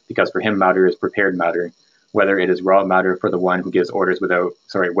 because for him matter is prepared matter, whereas it is raw matter for the one who gives orders without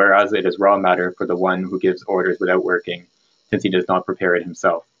working, since he does not prepare it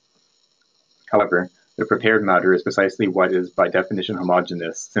himself. However, the prepared matter is precisely what is by definition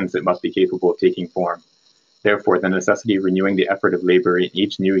homogeneous, since it must be capable of taking form. Therefore, the necessity of renewing the effort of labor in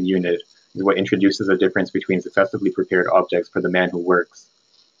each new unit is what introduces a difference between successively prepared objects for the man who works.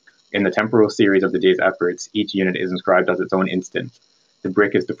 In the temporal series of the day's efforts, each unit is inscribed as its own instant. The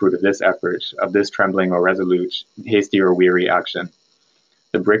brick is the fruit of this effort, of this trembling or resolute, hasty or weary action.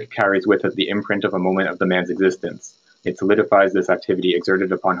 The brick carries with it the imprint of a moment of the man's existence. It solidifies this activity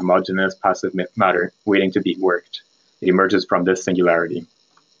exerted upon homogeneous passive matter, waiting to be worked. It emerges from this singularity.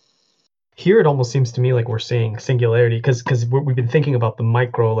 Here it almost seems to me like we're seeing singularity, because we've been thinking about the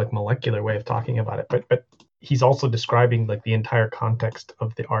micro, like molecular way of talking about it, but he's also describing like the entire context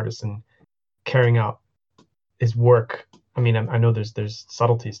of the artisan carrying out his work. I mean, I know there's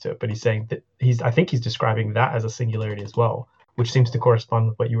subtleties to it, but he's saying that I think he's describing that as a singularity as well, which seems to correspond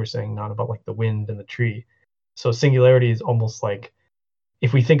with what you were saying, not about like the wind and the tree. So singularity is almost like,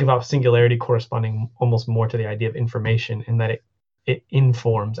 if we think about singularity corresponding almost more to the idea of information, in that it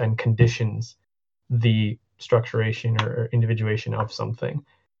informs and conditions the structuration or individuation of something,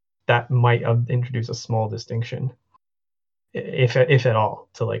 that might introduce a small distinction, if at all,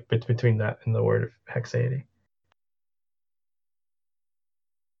 to like between that and the word of hexaity.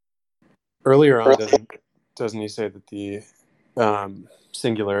 Earlier on, doesn't he say that the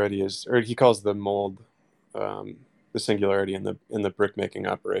singularity is, or he calls the mold the singularity in the brick making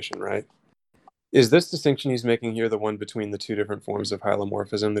operation, right? Is this distinction he's making here the one between the two different forms of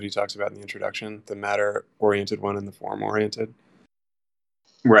hylomorphism that he talks about in the introduction, the matter-oriented one and the form-oriented?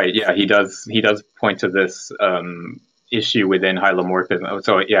 Right. Yeah, he does point to this issue within hylomorphism.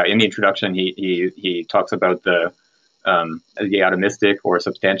 So yeah, in the introduction, he talks about the atomistic or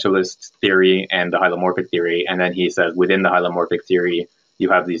substantialist theory and the hylomorphic theory, and then he says within the hylomorphic theory, you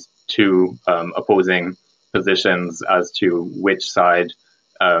have these two opposing positions as to which side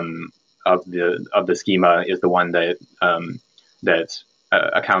of the schema is the one that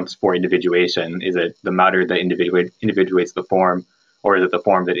accounts for individuation. Is it the matter that individuates the form, or is it the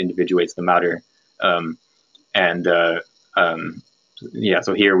form that individuates the matter? So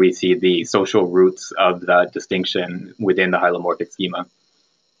here we see the social roots of that distinction within the hylomorphic schema.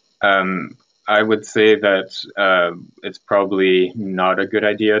 I would say that it's probably not a good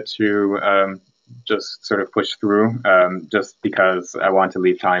idea to just sort of push through, just because I want to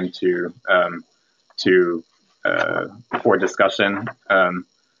leave time for discussion.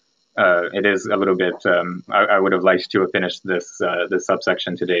 It is a little bit. I would have liked to have finished this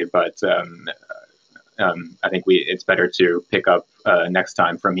subsection today, but I think it's better to pick up next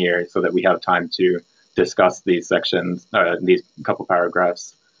time from here, so that we have time to discuss these sections, these couple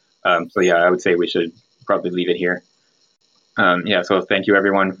paragraphs. So yeah, I would say we should probably leave it here. So thank you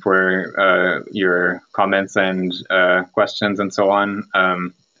everyone for your comments and questions and so on.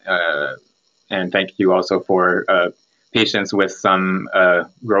 And thank you also for patience with some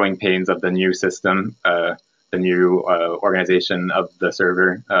growing pains of the new system, the new organization of the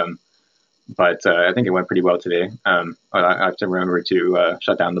server. But I think it went pretty well today. I have to remember to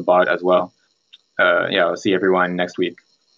shut down the bot as well. I'll see everyone next week.